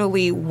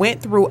actually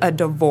went through a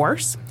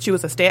divorce. She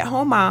was a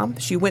stay-at-home mom.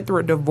 She went through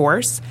a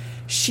divorce.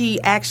 She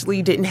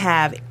actually didn't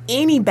have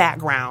any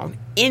background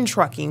in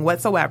trucking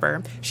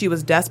whatsoever. She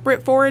was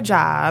desperate for a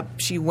job.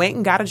 She went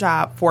and got a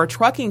job for a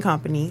trucking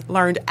company,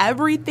 learned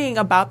everything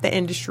about the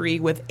industry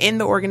within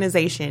the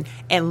organization,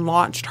 and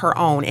launched her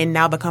own. And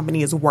now the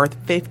company is worth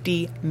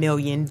 $50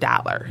 million.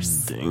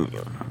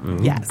 Damn.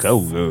 Yes.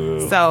 Go,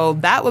 girl. So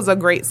that was a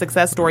great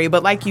success story.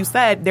 But like you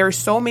said, there's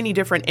so many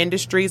different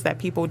industries that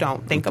people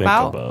don't think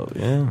about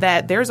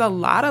that there's a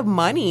lot of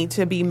money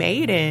to be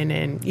made in.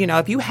 And,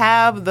 if you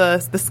have the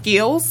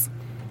skills,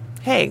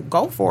 hey,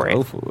 go for it.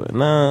 Go for it.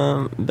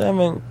 Now,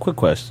 Devin, quick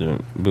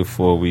question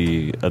before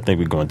I think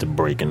we're going to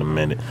break in a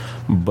minute.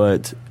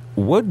 But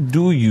what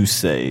do you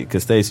say?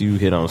 Because, Stacie, you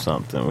hit on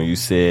something when you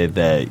said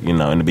that,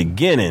 in the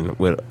beginning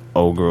with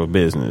Old Girl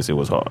Business, it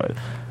was hard.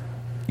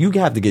 You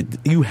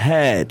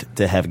had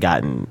to have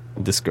gotten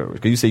discouraged.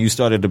 Because you said you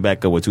started to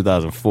back up with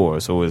 2004,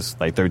 so it's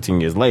like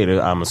 13 years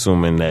later. I'm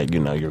assuming that,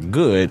 you're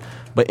good.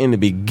 But in the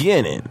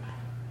beginning,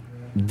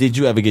 did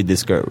you ever get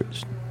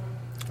discouraged?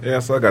 Yeah,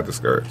 so I got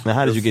discouraged. Now,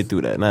 how did you get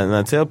through that?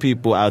 Now, tell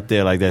people out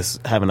there that's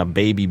having a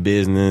baby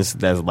business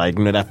that's like,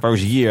 that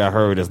first year I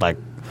heard is like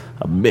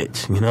a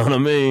bitch. You know what I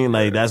mean?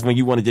 Like, that's when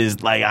you want to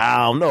just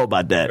I don't know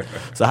about that.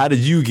 So how did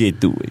you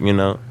get through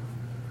it,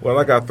 Well,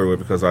 I got through it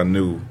because I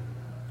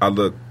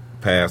looked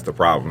past the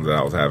problems that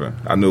I was having.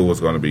 I knew it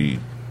was going to be,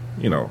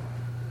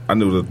 I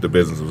knew that the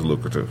business was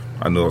lucrative.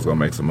 I knew I was going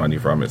to make some money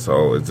from it.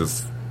 So it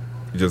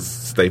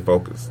just stay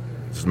focused.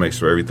 Just make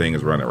sure everything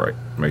is running right.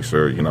 Make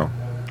sure,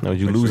 Was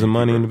you losing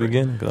money in the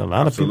beginning? Because a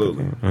lot of people...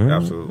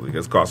 Absolutely.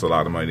 It's cost a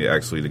lot of money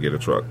actually to get a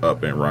truck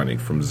up and running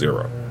from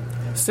zero.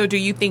 So do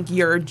you think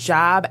your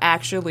job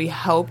actually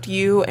helped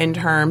you in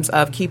terms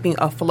of keeping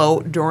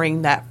afloat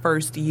during that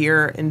first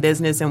year in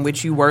business in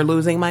which you were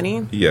losing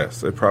money?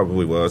 Yes, it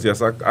probably was.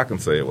 Yes, I can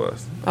say it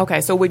was. Okay,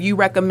 so would you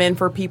recommend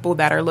for people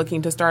that are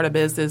looking to start a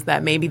business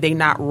that maybe they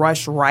not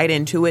rush right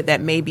into it,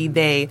 that maybe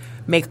they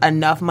make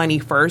enough money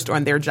first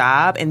on their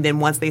job, and then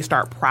once they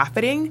start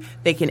profiting,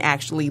 they can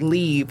actually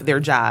leave their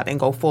job and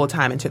go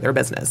full-time into their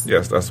business?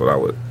 Yes, that's what I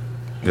would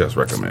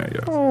recommend,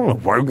 yes.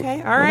 Work. Okay,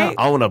 all right. When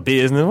I own a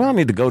business. Well, I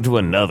need to go to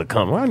another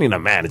company. I need a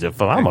manager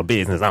for. I'm a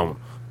business owner.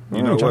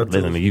 You know what?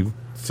 Listen to you.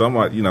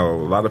 Somewhat, a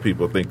lot of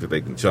people think that they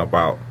can jump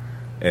out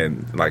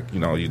and,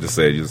 you just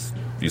said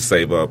you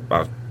save up.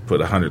 I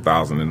put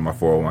 $100,000 in my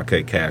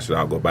 401k, cash it.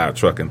 I'll go buy a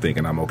truck and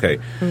thinking I'm okay.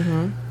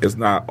 Mm-hmm. It's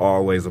not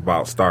always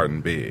about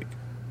starting big.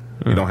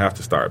 You don't have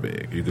to start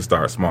big. You can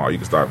start small. You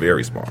can start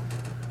very small.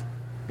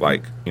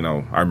 Like, I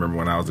remember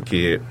when I was a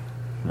kid,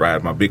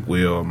 riding my big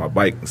wheel on my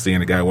bike and seeing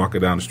a guy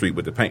walking down the street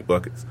with the paint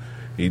buckets.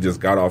 He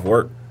just got off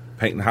work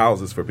painting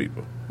houses for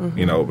people, but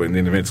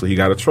then eventually he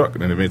got a truck,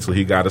 and then eventually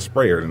he got a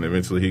sprayer, and then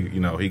eventually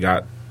he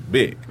got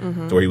big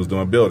to where he was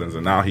doing buildings,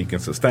 and now he can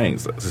sustain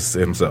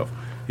himself.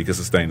 He can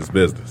sustain his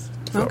business.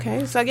 So.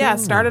 Okay, so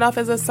started off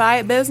as a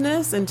side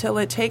business until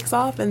it takes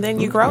off, and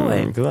then you grow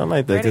it. Because I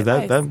like that, because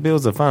that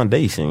builds a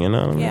foundation,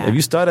 Yeah. If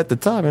you start at the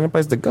top, ain't no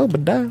place to go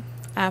but down.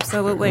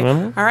 Absolutely.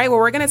 All right, well,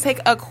 we're going to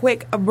take a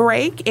quick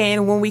break,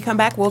 and when we come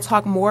back, we'll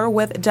talk more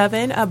with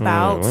Devin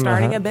about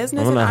starting a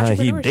business and how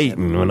he entrepreneurship.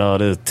 dating when all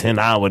this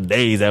 10-hour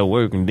days at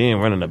work and then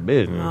running a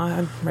business.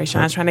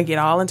 Rayshawn's trying to get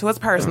all into his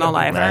personal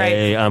life. All right.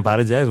 Hey,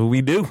 Unapologetic, what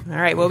we do. All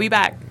right, we'll be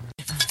back.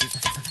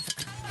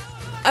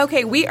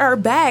 Okay, we are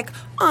back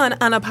on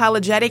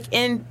Unapologetic,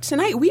 and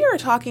tonight we are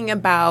talking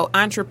about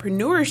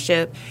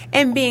entrepreneurship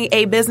and being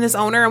a business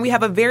owner, and we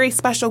have a very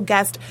special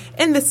guest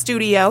in the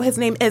studio. His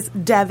name is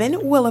Devin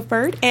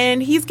Williford,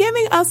 and he's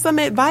giving us some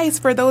advice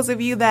for those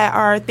of you that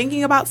are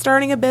thinking about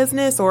starting a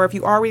business, or if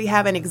you already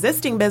have an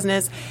existing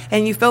business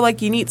and you feel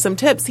like you need some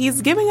tips.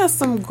 He's giving us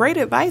some great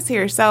advice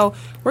here, so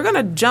we're going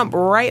to jump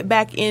right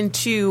back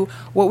into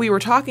what we were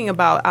talking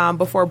about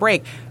before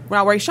break.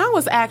 Now, Rayshawn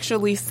was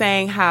actually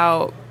saying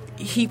how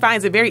he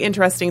finds it very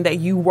interesting that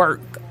you work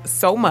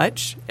so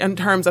much in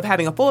terms of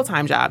having a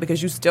full-time job,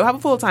 because you still have a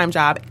full-time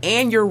job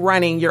and you're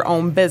running your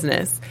own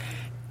business.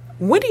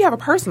 When do you have a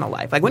personal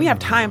life? Like, when do you have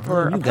time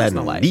for a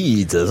personal life?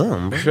 Needs or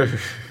something.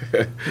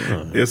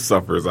 It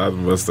suffers. I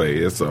must say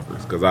it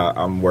suffers because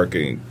I'm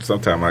working.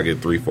 Sometimes I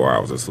get 3-4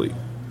 hours of sleep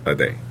a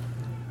day.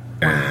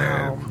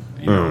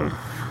 And,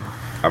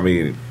 I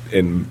mean,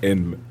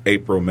 in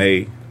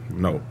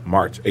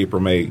March, April,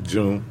 May,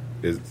 June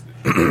is...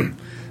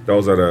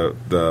 Those are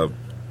the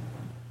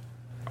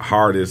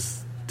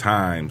hardest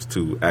times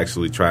to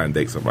actually try and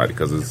date somebody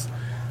because it's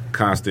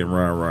constant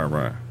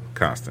run,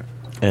 constant.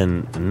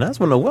 And that's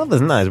when the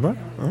weather's nice, bro.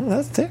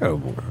 That's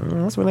terrible.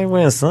 That's when they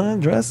wearing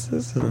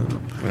sundresses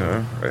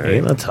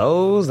and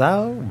toes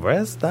out,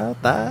 breasts out,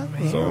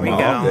 thighs. So we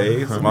go.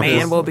 Days,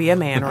 man will be a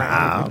man,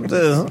 right?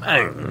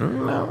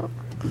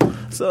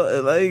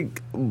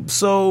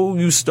 So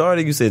you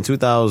started, you said in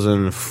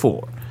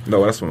 2004.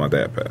 No, that's when my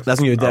dad passed.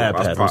 That's when your dad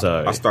passed. I'm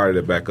sorry. I started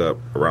it back up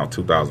around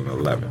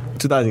 2011.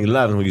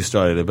 2011 when you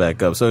started it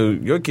back up. So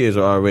your kids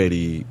are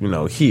already,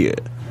 here.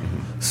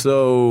 Mm-hmm.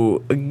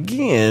 So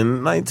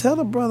again, tell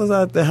the brothers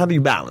out there, how do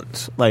you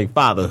balance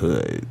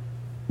fatherhood,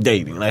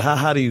 dating?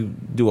 How do you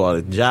do all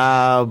the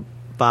job,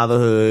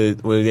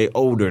 fatherhood? Well, they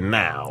older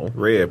now.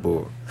 Red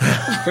Bull.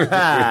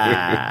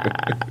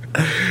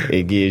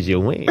 It gives you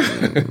wings.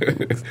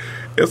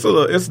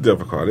 It's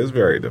difficult. It's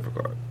very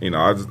difficult.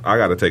 I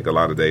got to take a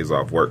lot of days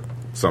off work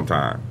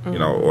sometime,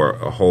 or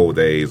a whole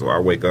days, or I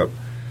wake up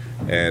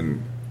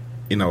and,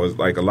 it's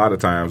like a lot of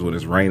times when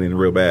it's raining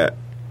real bad,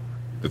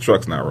 the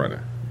truck's not running.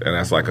 And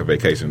that's like a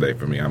vacation day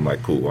for me. I'm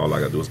like, cool, all I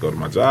got to do is go to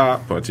my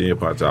job, punch in,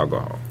 punch out, go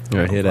home.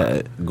 I hear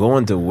that.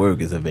 Going to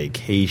work is a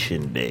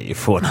vacation day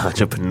for an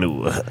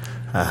entrepreneur.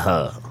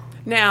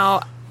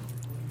 Now,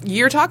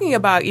 you're talking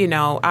about,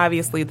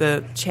 obviously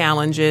the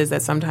challenges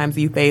that sometimes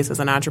you face as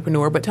an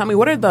entrepreneur, but tell me,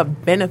 what are the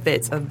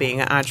benefits of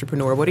being an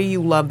entrepreneur? What do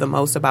you love the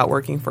most about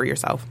working for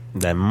yourself?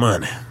 That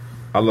money.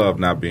 I love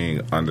not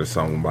being under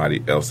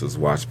somebody else's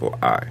watchful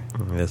eye.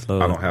 Yes,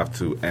 Lord. I don't have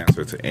to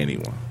answer to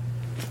anyone.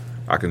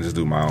 I can just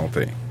do my own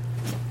thing.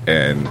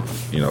 And,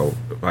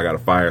 if I got to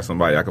fire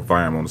somebody, I can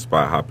fire them on the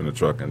spot, hop in the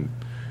truck, and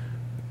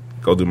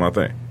go do my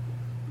thing.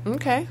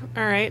 Okay.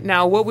 All right.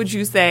 Now, what would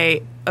you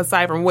say,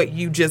 aside from what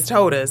you just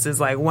told us, is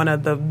one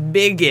of the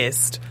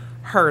biggest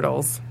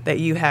hurdles that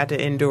you had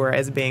to endure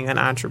as being an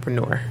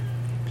entrepreneur?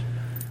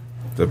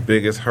 The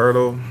biggest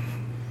hurdle?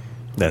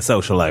 That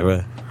social life,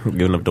 right?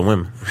 Giving up to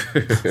women.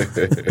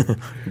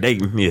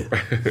 Dating, yeah.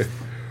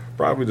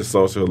 Probably the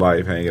social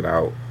life, hanging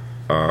out.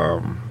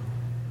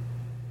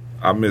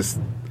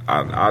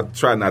 I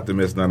try not to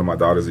miss none of my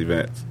daughter's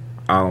events.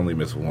 I only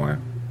miss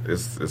one.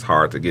 It's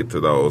hard to get to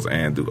those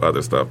and do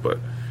other stuff, but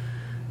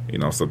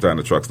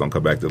sometimes the trucks don't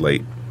come back till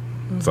late,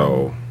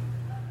 so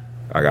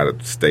I got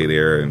to stay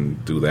there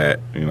and do that.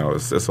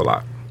 It's a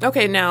lot.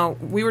 Okay, now,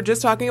 we were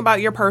just talking about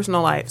your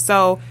personal life.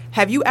 So,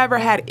 have you ever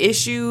had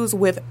issues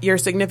with your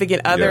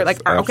significant other? Yes,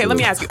 Okay, let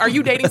me absolutely. ask you. Are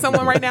you dating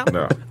someone right now?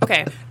 No.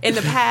 Okay. In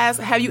the past,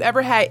 have you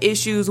ever had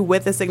issues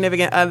with a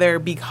significant other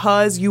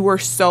because you were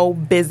so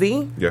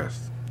busy?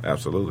 Yes,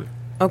 absolutely.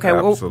 Okay,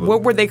 Absolutely.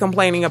 what were they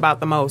complaining about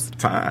the most?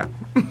 Time.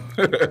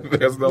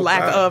 There's no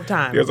Lack of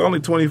time. There's only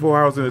 24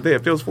 hours in a day.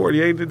 If there was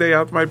 48 in a day,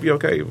 I might be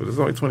okay, but it's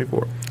only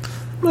 24.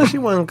 Well, she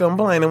wasn't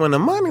complaining when the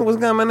money was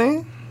coming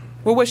in.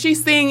 Well, was she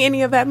seeing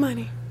any of that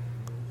money?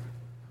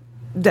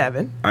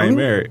 Devin. I ain't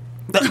married.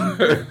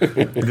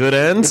 Good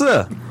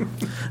answer.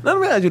 Now, let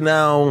me ask you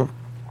now,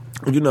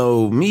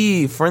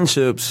 me,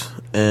 friendships,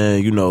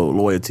 and,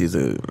 loyalty is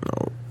a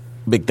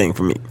big thing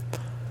for me.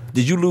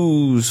 Did you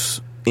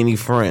lose any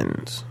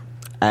friends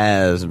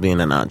as being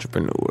an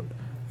entrepreneur?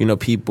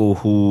 People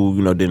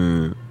who,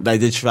 didn't,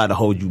 they try to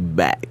hold you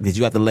back. Did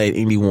you have to let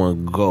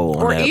anyone go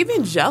on Or that?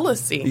 even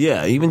jealousy.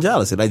 Yeah, even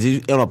jealousy. Like,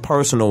 on a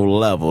personal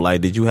level,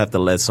 like, did you have to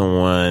let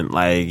someone,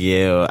 like,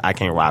 yeah, I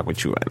can't rock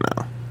with you right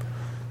now?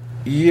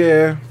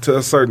 Yeah, to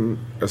a certain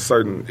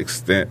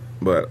extent,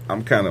 but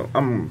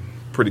I'm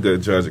pretty good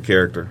at judge of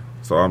character,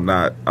 so I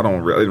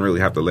didn't really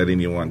have to let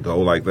anyone go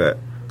like that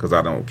because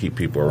I don't keep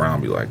people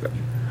around me like that.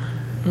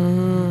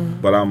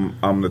 But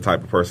I'm the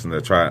type of person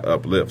that try and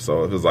uplift.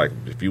 So if it's like,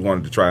 if you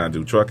wanted to try and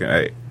do trucking,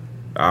 hey,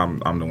 I'm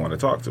the one to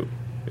talk to.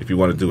 If you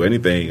want to do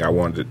anything,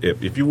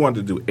 if you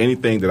wanted to do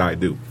anything that I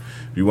do,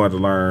 if you wanted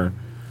to learn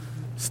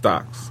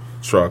stocks,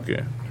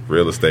 trucking,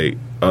 real estate,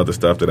 other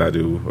stuff that I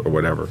do or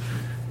whatever,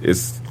 you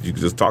can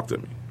just talk to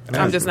me.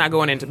 I'm just not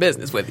going into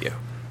business with you.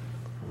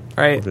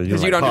 Right?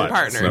 Because you don't do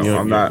partners. No,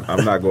 I'm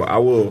not going. I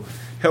will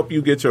help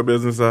you get your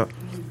business up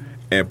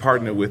and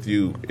partner with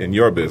you in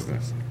your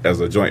business as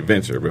a joint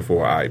venture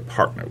before I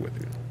partner with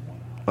you.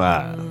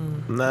 Wow.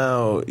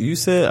 Now, you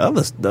said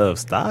other stuff,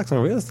 stocks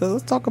and real estate.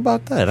 Let's talk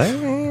about that. I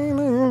ain't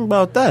know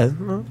about that.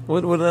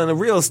 What on the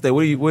real estate?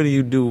 What do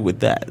you do with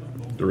that?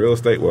 The real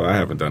estate, well, I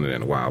haven't done it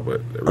in a while,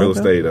 but the real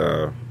estate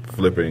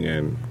flipping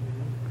and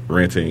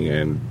renting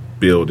and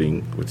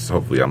building, which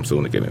hopefully I'm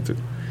soon to get into,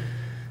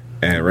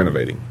 and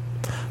renovating.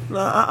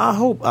 Now, I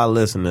hope our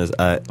listeners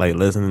like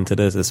listening to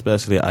this,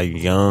 especially our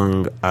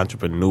young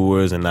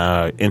entrepreneurs and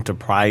our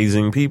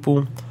enterprising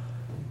people.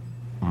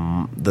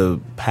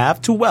 The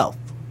path to wealth,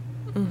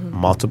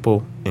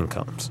 multiple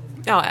incomes.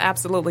 Oh,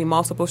 absolutely.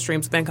 Multiple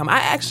streams of income. I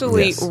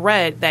actually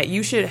read that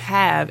you should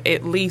have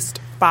at least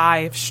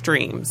 5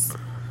 streams.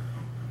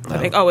 I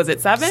think. Oh, is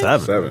it 7?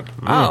 7.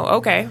 Oh,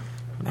 okay.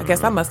 I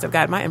guess I must have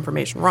got my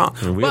information wrong.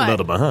 We're a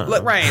little behind.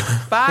 Look, right.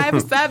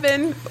 5,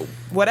 7,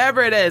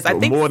 whatever it is. I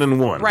think more than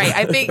one. Right.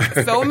 I think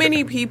so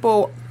many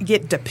people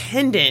get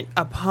dependent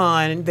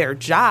upon their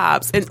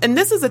jobs. And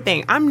this is the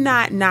thing. I'm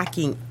not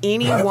knocking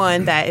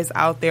anyone that is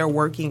out there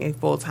working a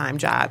full-time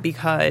job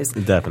because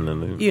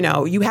definitely,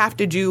 you have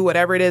to do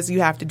whatever it is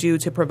you have to do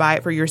to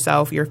provide for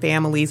yourself, your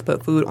families,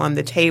 put food on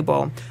the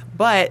table.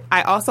 But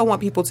I also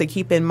want people to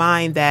keep in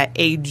mind that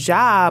a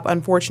job,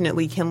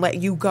 unfortunately, can let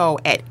you go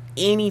at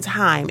any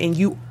time, and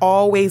you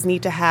always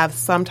need to have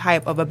some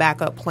type of a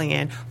backup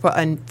plan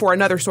for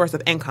another source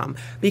of income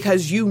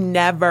because you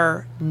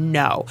never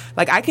know.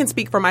 Like, I can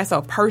speak for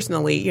myself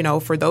personally,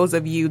 for those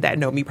of you that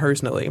know me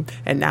personally,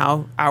 and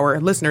now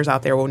our listeners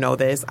out there will know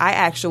this, I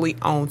actually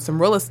own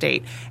some real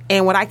estate.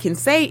 And what I can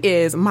say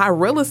is my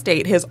real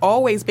estate has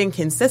always been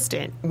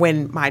consistent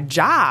when my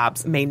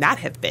jobs may not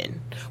have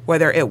been,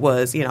 whether it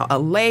was, a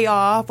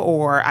layoff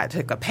or I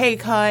took a pay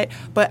cut,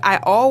 but I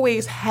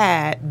always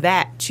had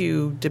that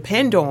to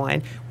depend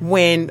on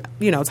when,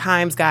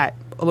 times got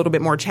a little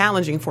bit more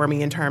challenging for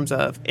me in terms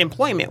of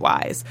employment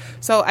wise.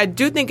 So I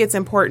do think it's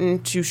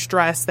important to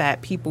stress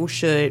that people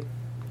should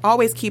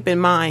always keep in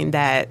mind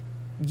that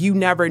you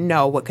never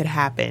know what could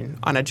happen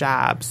on a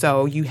job.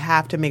 So you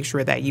have to make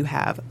sure that you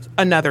have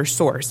another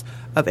source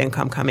of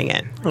income coming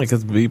in.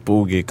 Because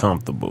people get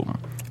comfortable.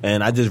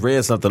 And I just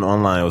read something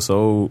online.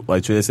 So,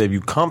 like Trey said, if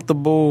you're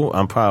comfortable,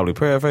 I'm probably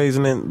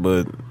paraphrasing it,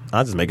 but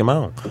I just make it my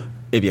own.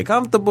 If you're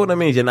comfortable, that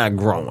means you're not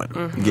growing.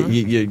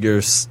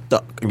 You're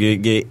stuck. You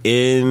get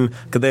in,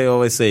 because they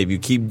always say if you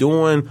keep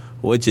doing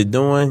what you're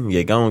doing,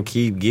 you're going to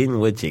keep getting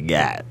what you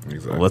got.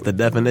 Exactly. What's the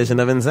definition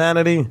of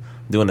insanity?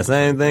 Doing the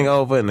same thing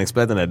over and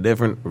expecting a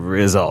different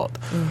result.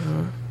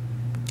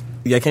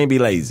 You can't be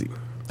lazy.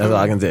 That's all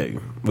I can tell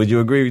you. Would you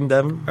agree,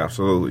 Devin?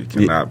 Absolutely.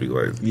 You cannot be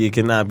lazy. You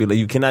cannot be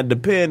lazy. You cannot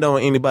depend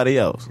on anybody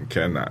else. You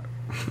cannot.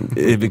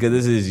 Because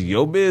this is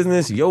your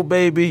business, your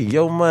baby,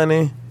 your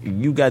money.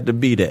 You got to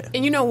be that.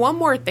 And one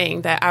more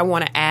thing that I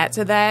want to add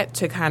to that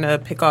to kind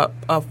of pick up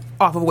off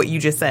of what you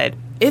just said.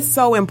 It's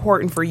so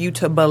important for you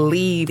to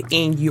believe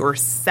in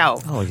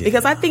yourself. Oh, yeah.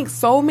 Because I think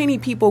so many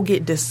people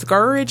get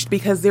discouraged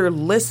because they're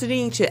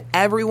listening to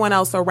everyone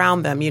else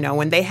around them.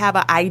 When they have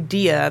an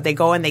idea, they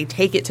go and they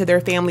take it to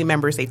their family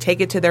members, they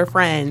take it to their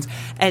friends.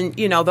 And,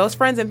 those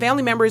friends and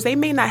family members, they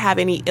may not have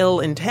any ill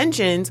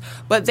intentions,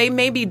 but they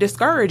may be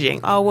discouraging.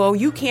 Oh, well,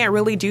 you can't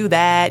really do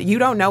that. You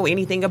don't know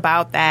anything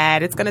about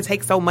that. It's going to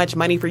take so much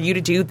money for you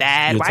to do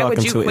that. You're Why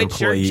would you to quit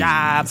your employees.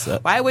 job?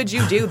 Why would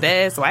you do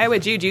this? Why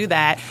would you do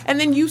that? And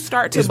then you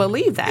start hard to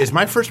believe that. Is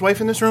my first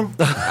wife in this room?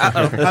 Dave,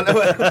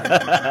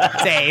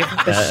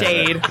 the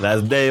shade.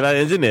 That's Dave, our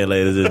engineer,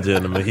 ladies and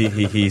gentlemen.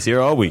 He's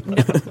here all week.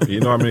 You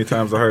know how many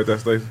times I heard that,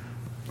 Stacie?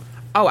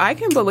 Oh, I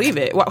can believe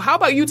it. Well, how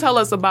about you tell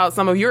us about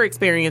some of your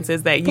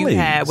experiences that you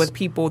had with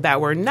people that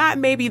were not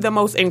maybe the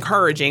most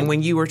encouraging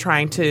when you were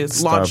trying to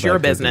launch your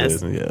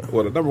business? Yeah.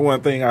 Well, the number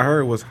one thing I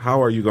heard was,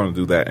 how are you going to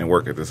do that and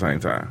work at the same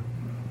time?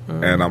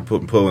 And I'm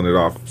pulling it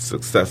off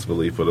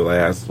successfully for the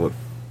last,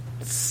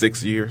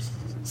 6 years,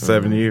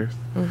 7 years.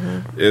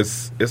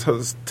 It's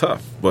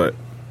tough, but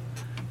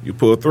you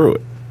pull through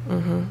it.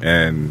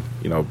 And,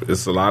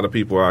 it's a lot of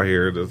people out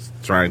here that's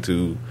trying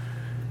to,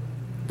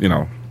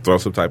 throw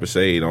some type of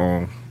shade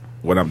on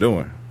what I'm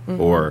doing.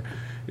 Or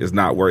it's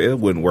not it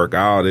wouldn't work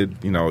out.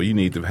 You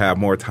need to have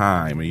more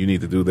time and you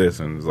need to do this.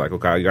 And it's like,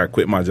 okay, you got to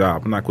quit my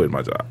job. I'm not quitting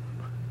my job.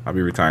 I'll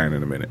be retiring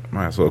in a minute.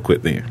 Might as well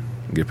quit then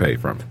and get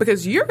paid from it.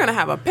 Because you're going to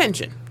have a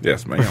pension.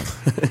 Yes, ma'am.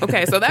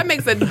 Okay, so that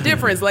makes a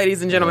difference,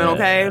 ladies and gentlemen,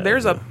 okay?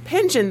 There's a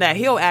pension that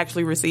he'll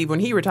actually receive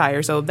when he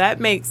retires, so that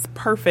makes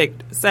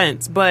perfect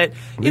sense. But,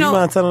 Do you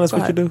mind telling us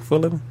what you do for a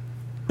living?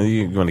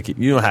 You want to keep?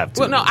 You don't have to.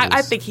 Well, no,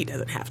 I think he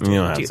doesn't have to you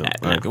don't do have to.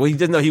 that. No. Okay. Well, you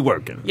just know he's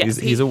working. Yes,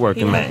 he's a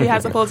working man. He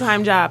has a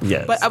full-time job.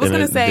 Yes, but I was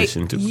going to say,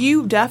 to-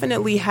 you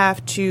definitely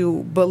have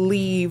to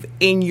believe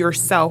in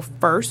yourself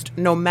first,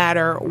 no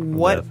matter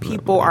what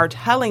people are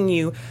telling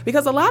you.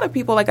 Because a lot of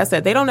people, like I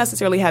said, they don't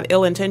necessarily have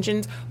ill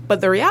intentions,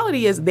 but the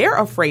reality is they're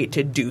afraid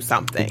to do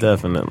something.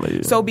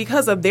 Definitely. So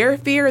because of their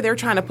fear, they're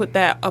trying to put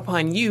that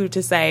upon you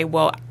to say,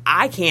 well,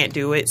 I can't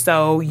do it,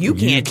 so you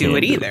can't do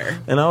it either.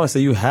 And I always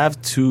say you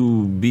have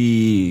to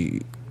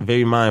be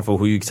very mindful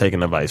who you're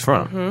taking advice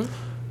from.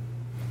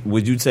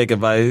 Would you take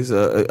advice?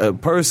 A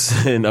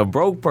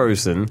broke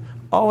person,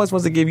 always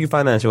wants to give you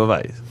financial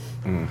advice.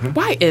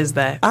 Why is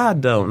that? I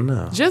don't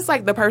know. Just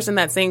like the person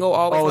that's single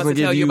always wants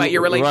to tell you about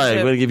your relationship.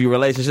 Right, going to give you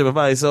relationship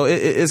advice. So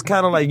it's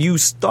kind of like you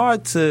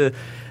start to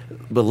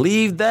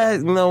believe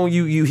that.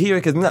 You hear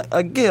it because,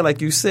 again,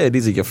 like you said,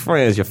 these are your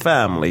friends, your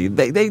family.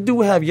 They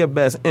do have your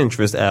best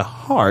interest at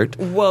heart.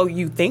 Well,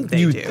 you think they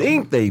do. You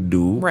think they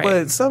do, right.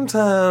 But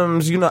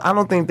sometimes, I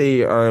don't think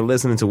they are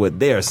listening to what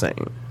they're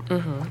saying.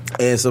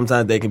 And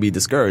sometimes they can be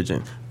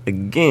discouraging.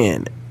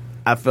 Again,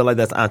 I feel like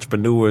that's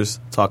entrepreneurs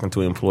talking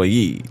to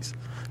employees.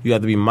 You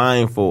have to be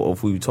mindful of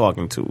who you're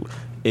talking to.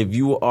 If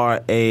you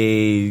are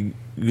a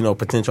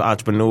potential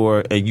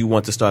entrepreneur and you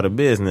want to start a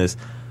business,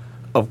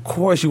 of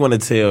course you want to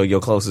tell your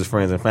closest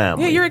friends and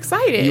family. Yeah, you're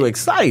excited. You're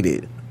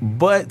excited.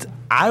 But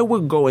I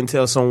would go and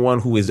tell someone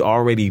who is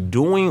already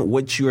doing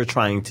what you're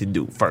trying to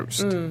do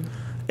first.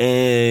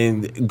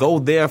 And go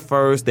there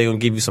first. They're going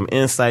to give you some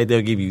insight.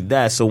 They'll give you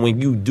that. So when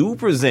you do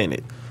present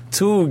it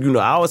to,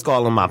 I always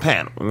call them my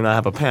panel. I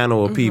have a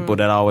panel of people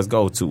that I always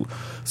go to.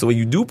 So when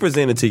you do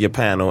present it to your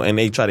panel and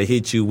they try to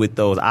hit you with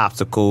those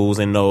obstacles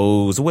and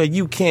those, well,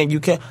 you can't.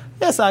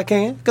 Yes, I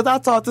can. Because I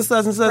talked to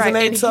such and such and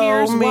they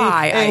told me.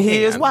 And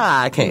here's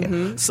why I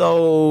can.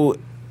 So,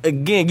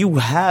 again, you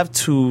have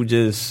to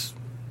just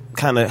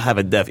kind of have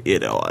a deaf ear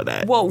to all of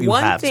that. Well,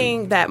 one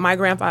thing that my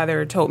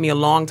grandfather told me a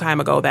long time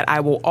ago that I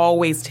will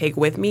always take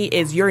with me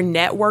is your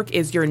network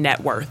is your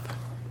net worth.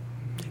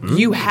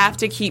 You have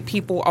to keep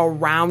people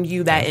around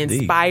you that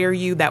inspire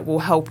you, that will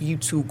help you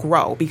to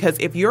grow. Because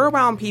if you're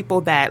around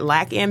people that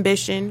lack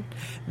ambition,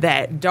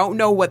 that don't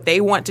know what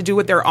they want to do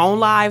with their own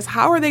lives,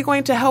 how are they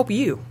going to help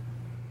you?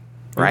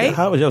 Right?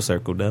 How is your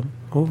circle, Deb?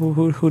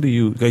 Who do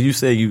you? Because you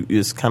say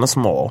it's kind of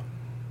small.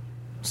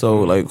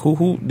 So, like,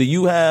 who do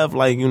you have?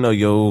 Like,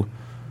 your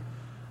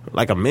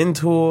like a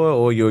mentor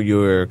or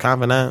your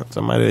confidant,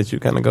 somebody that you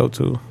kind of go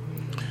to.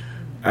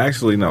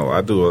 Actually, no.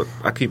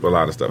 I keep a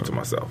lot of stuff to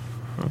myself.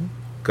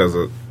 Because,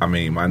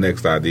 my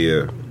next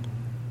idea,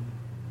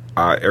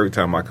 every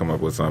time I come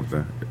up with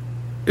something,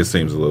 it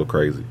seems a little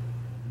crazy.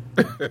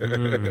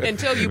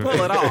 Until you pull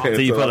it off. Until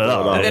you pull it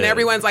off. And then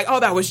everyone's like, oh,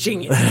 that was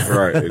genius.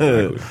 Right,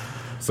 exactly.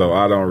 So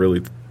I don't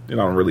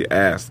really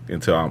ask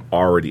until I'm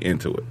already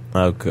into it.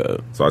 Okay.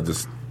 So I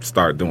just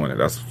start doing it.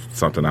 That's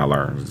something I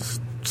learned.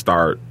 Just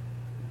start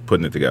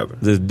putting it together.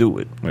 Just do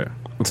it. Yeah.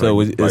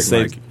 So it's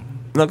safe. Nike.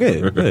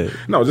 Okay.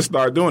 No, just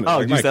start doing it.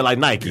 Oh, you said like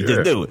Nike.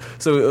 Just do it.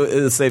 So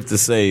it's safe to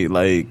say,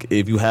 like,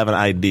 if you have an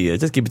idea,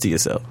 just keep it to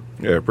yourself.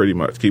 Yeah, pretty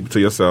much. Keep it to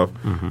yourself.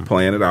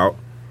 Plan it out.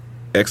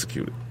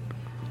 Execute it.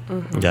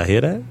 Y'all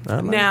hear that?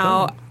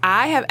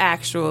 I have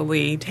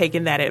actually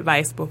taken that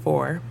advice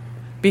before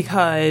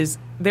because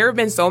there have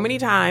been so many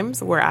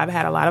times where I've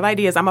had a lot of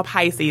ideas. I'm a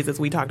Pisces, as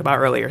we talked about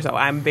earlier, so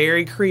I'm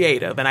very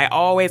creative, and I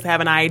always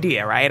have an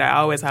idea, right? I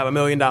always have $1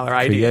 million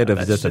idea. Creative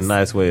is just a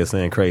nice way of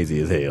saying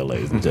crazy as hell,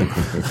 ladies and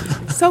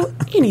gentlemen. So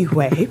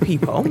anyway,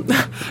 people.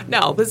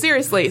 No, but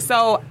seriously,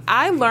 so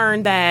I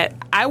learned that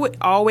I would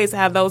always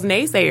have those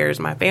naysayers,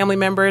 my family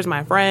members,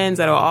 my friends,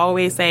 that will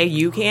always say,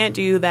 you can't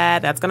do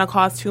that. That's going to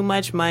cost too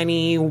much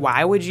money.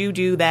 Why would you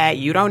do that?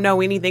 You don't know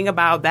anything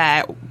about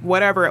that,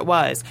 whatever it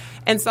was.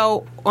 And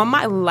so on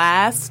my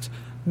last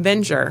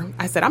venture,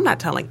 I said, I'm not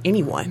telling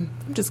anyone.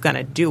 I'm just going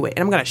to do it,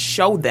 and I'm going to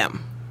show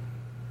them.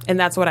 And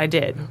that's what I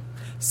did.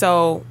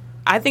 So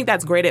I think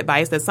that's great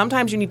advice, that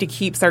sometimes you need to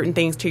keep certain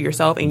things to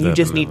yourself and you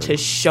just need to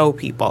show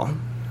people.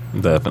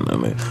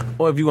 Definitely.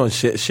 Or if you're going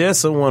to share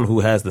someone who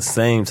has the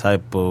same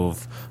type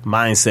of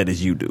mindset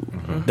as you do,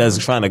 that's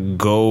trying to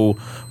go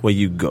where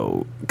you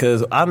go.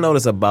 Because I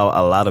notice about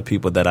a lot of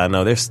people that I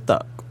know, they're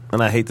stuck.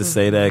 And I hate to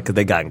say that because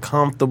they gotten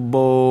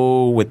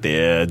comfortable with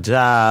their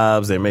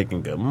jobs, they're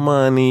making good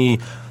money,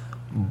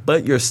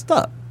 but you're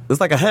stuck.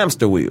 It's like a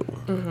hamster wheel.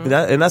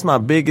 And that's my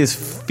biggest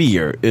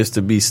fear, is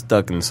to be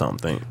stuck in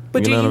something.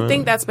 But do you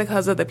think that's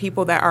because of the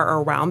people that are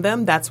around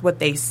them? That's what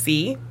they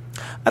see?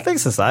 I think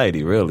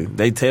society, really.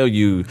 They tell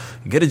you,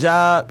 get a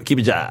job, keep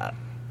a job.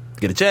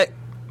 Get a check,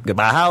 get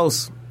buy a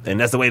house, and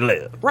that's the way to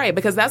live. Right,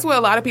 because that's what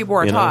a lot of people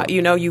are taught.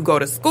 You know, you go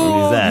to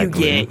school, you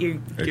get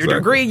your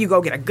degree, you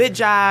go get a good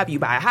job, you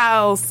buy a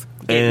house,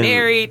 get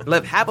married,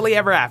 live happily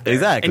ever after.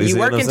 Exactly. And you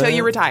work until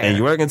you retire. And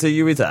you work until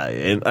you retire.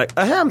 And like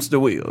a hamster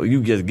wheel.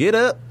 You just get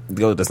up,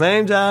 go to the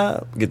same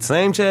job, get the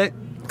same check,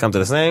 come to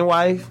the same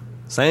wife,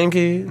 same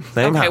kid,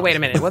 same house. Okay, wait a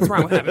minute. What's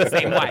wrong with having the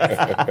same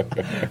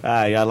wife?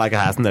 I like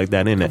how I snuck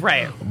that in there.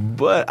 Right.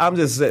 But I'm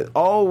just saying,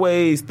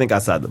 always think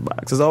outside the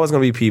box. There's always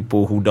going to be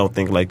people who don't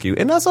think like you,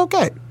 and that's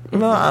okay. You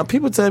know,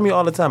 people tell me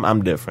all the time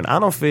I'm different. I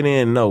don't fit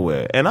in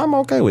nowhere, and I'm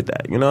okay with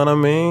that. You know what I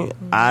mean?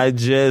 I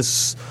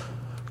just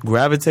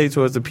gravitate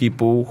towards the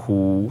people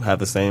who have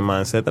the same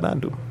mindset that I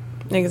do.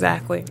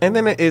 Exactly. And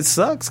then it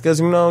sucks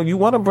because, you know, you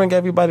want to bring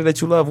everybody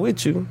that you love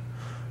with you.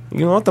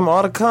 You want them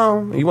all to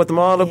come. You want them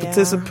all to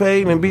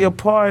participate and be a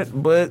part.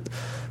 But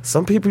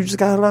some people you just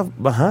got to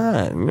left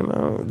behind. You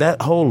know,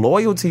 that whole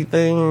loyalty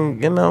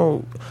thing, you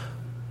know,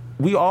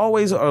 we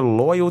always are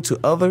loyal to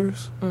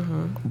others,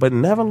 but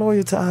never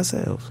loyal to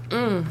ourselves.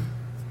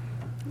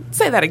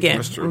 Say that again.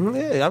 That's true.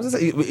 Yeah, I'm just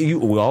saying,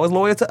 we're always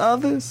loyal to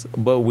others,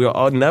 but we're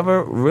all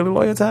never really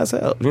loyal to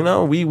ourselves. You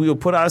know, we will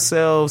put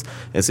ourselves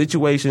in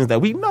situations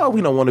that we know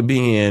we don't want to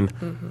be in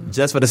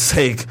just for the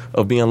sake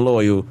of being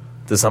loyal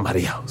to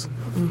somebody else.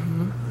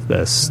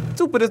 The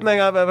stupidest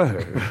thing I've ever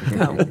heard.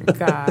 Oh,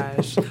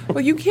 gosh.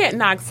 Well, you can't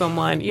knock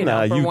someone, you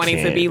know, for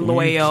wanting to be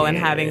loyal and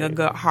having a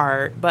good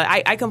heart. But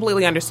I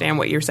completely understand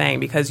what you're saying,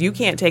 because you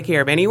can't take care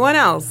of anyone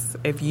else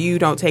if you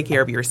don't take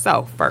care of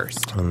yourself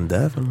first.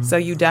 Definitely. So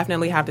you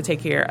definitely have to take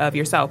care of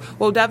yourself.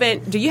 Well,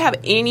 Devin, do you have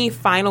any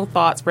final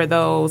thoughts for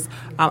those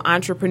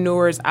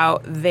entrepreneurs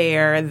out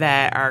there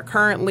that are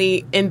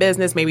currently in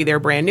business, maybe they're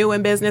brand new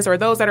in business, or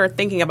those that are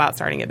thinking about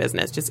starting a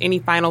business? Just any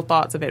final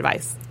thoughts of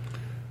advice?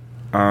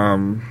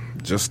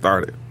 Just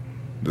start it.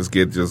 Just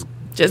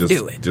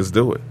do it. Just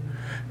do it.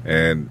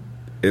 And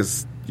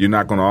you're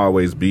not going to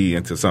always be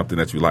into something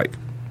that you like.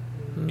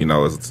 You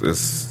know,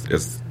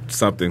 it's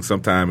something.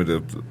 Sometime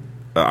the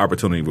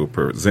opportunity will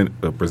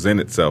present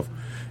itself,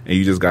 and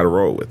you just got to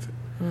roll with it.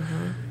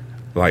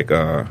 Like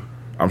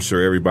I'm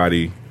sure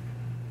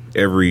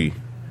every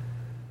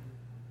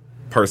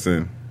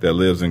person that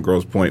lives in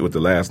Grosse Pointe with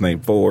the last name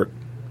Ford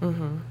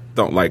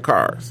don't like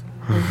cars.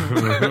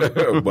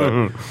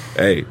 But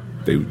hey,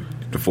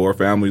 the Ford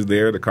family's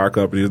there, the car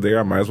company is there,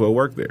 I might as well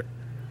work there.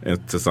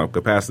 And to some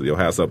capacity, it'll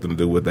have something to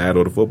do with that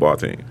or the football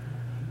team.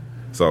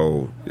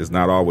 So it's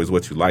not always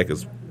what you like,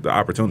 it's the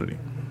opportunity.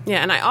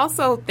 Yeah, and I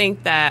also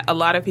think that a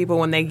lot of people,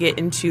 when they get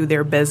into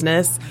their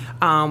business,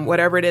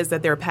 whatever it is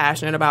that they're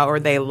passionate about or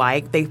they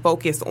like, they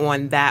focus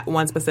on that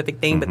one specific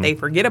thing, but they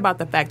forget about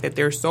the fact that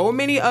there's so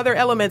many other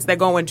elements that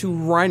go into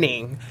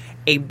running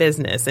a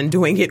business and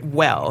doing it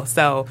well.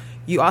 So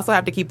you also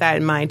have to keep that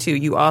in mind, too.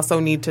 You also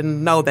need to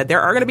know that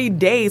there are going to be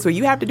days where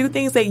you have to do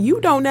things that you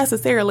don't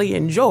necessarily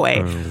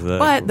enjoy,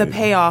 but the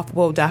payoff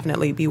will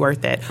definitely be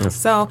worth it.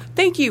 So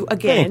thank you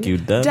again,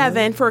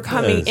 Devin, for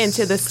coming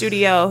into the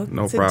studio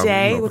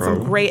today with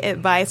some great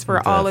advice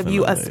for all of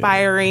you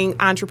aspiring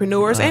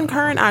entrepreneurs and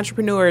current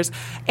entrepreneurs.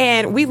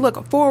 And we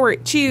look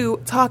forward to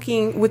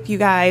talking with you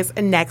guys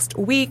next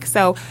week.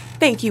 So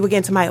thank you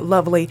again to my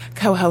lovely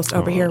co-host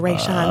over here,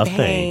 Rayshawn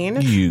Payne.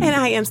 And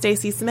I am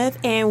Stacie Smith,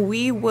 and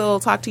we will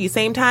talk to you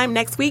same time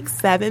next week,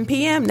 7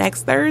 p.m.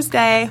 next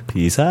Thursday.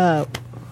 Peace out.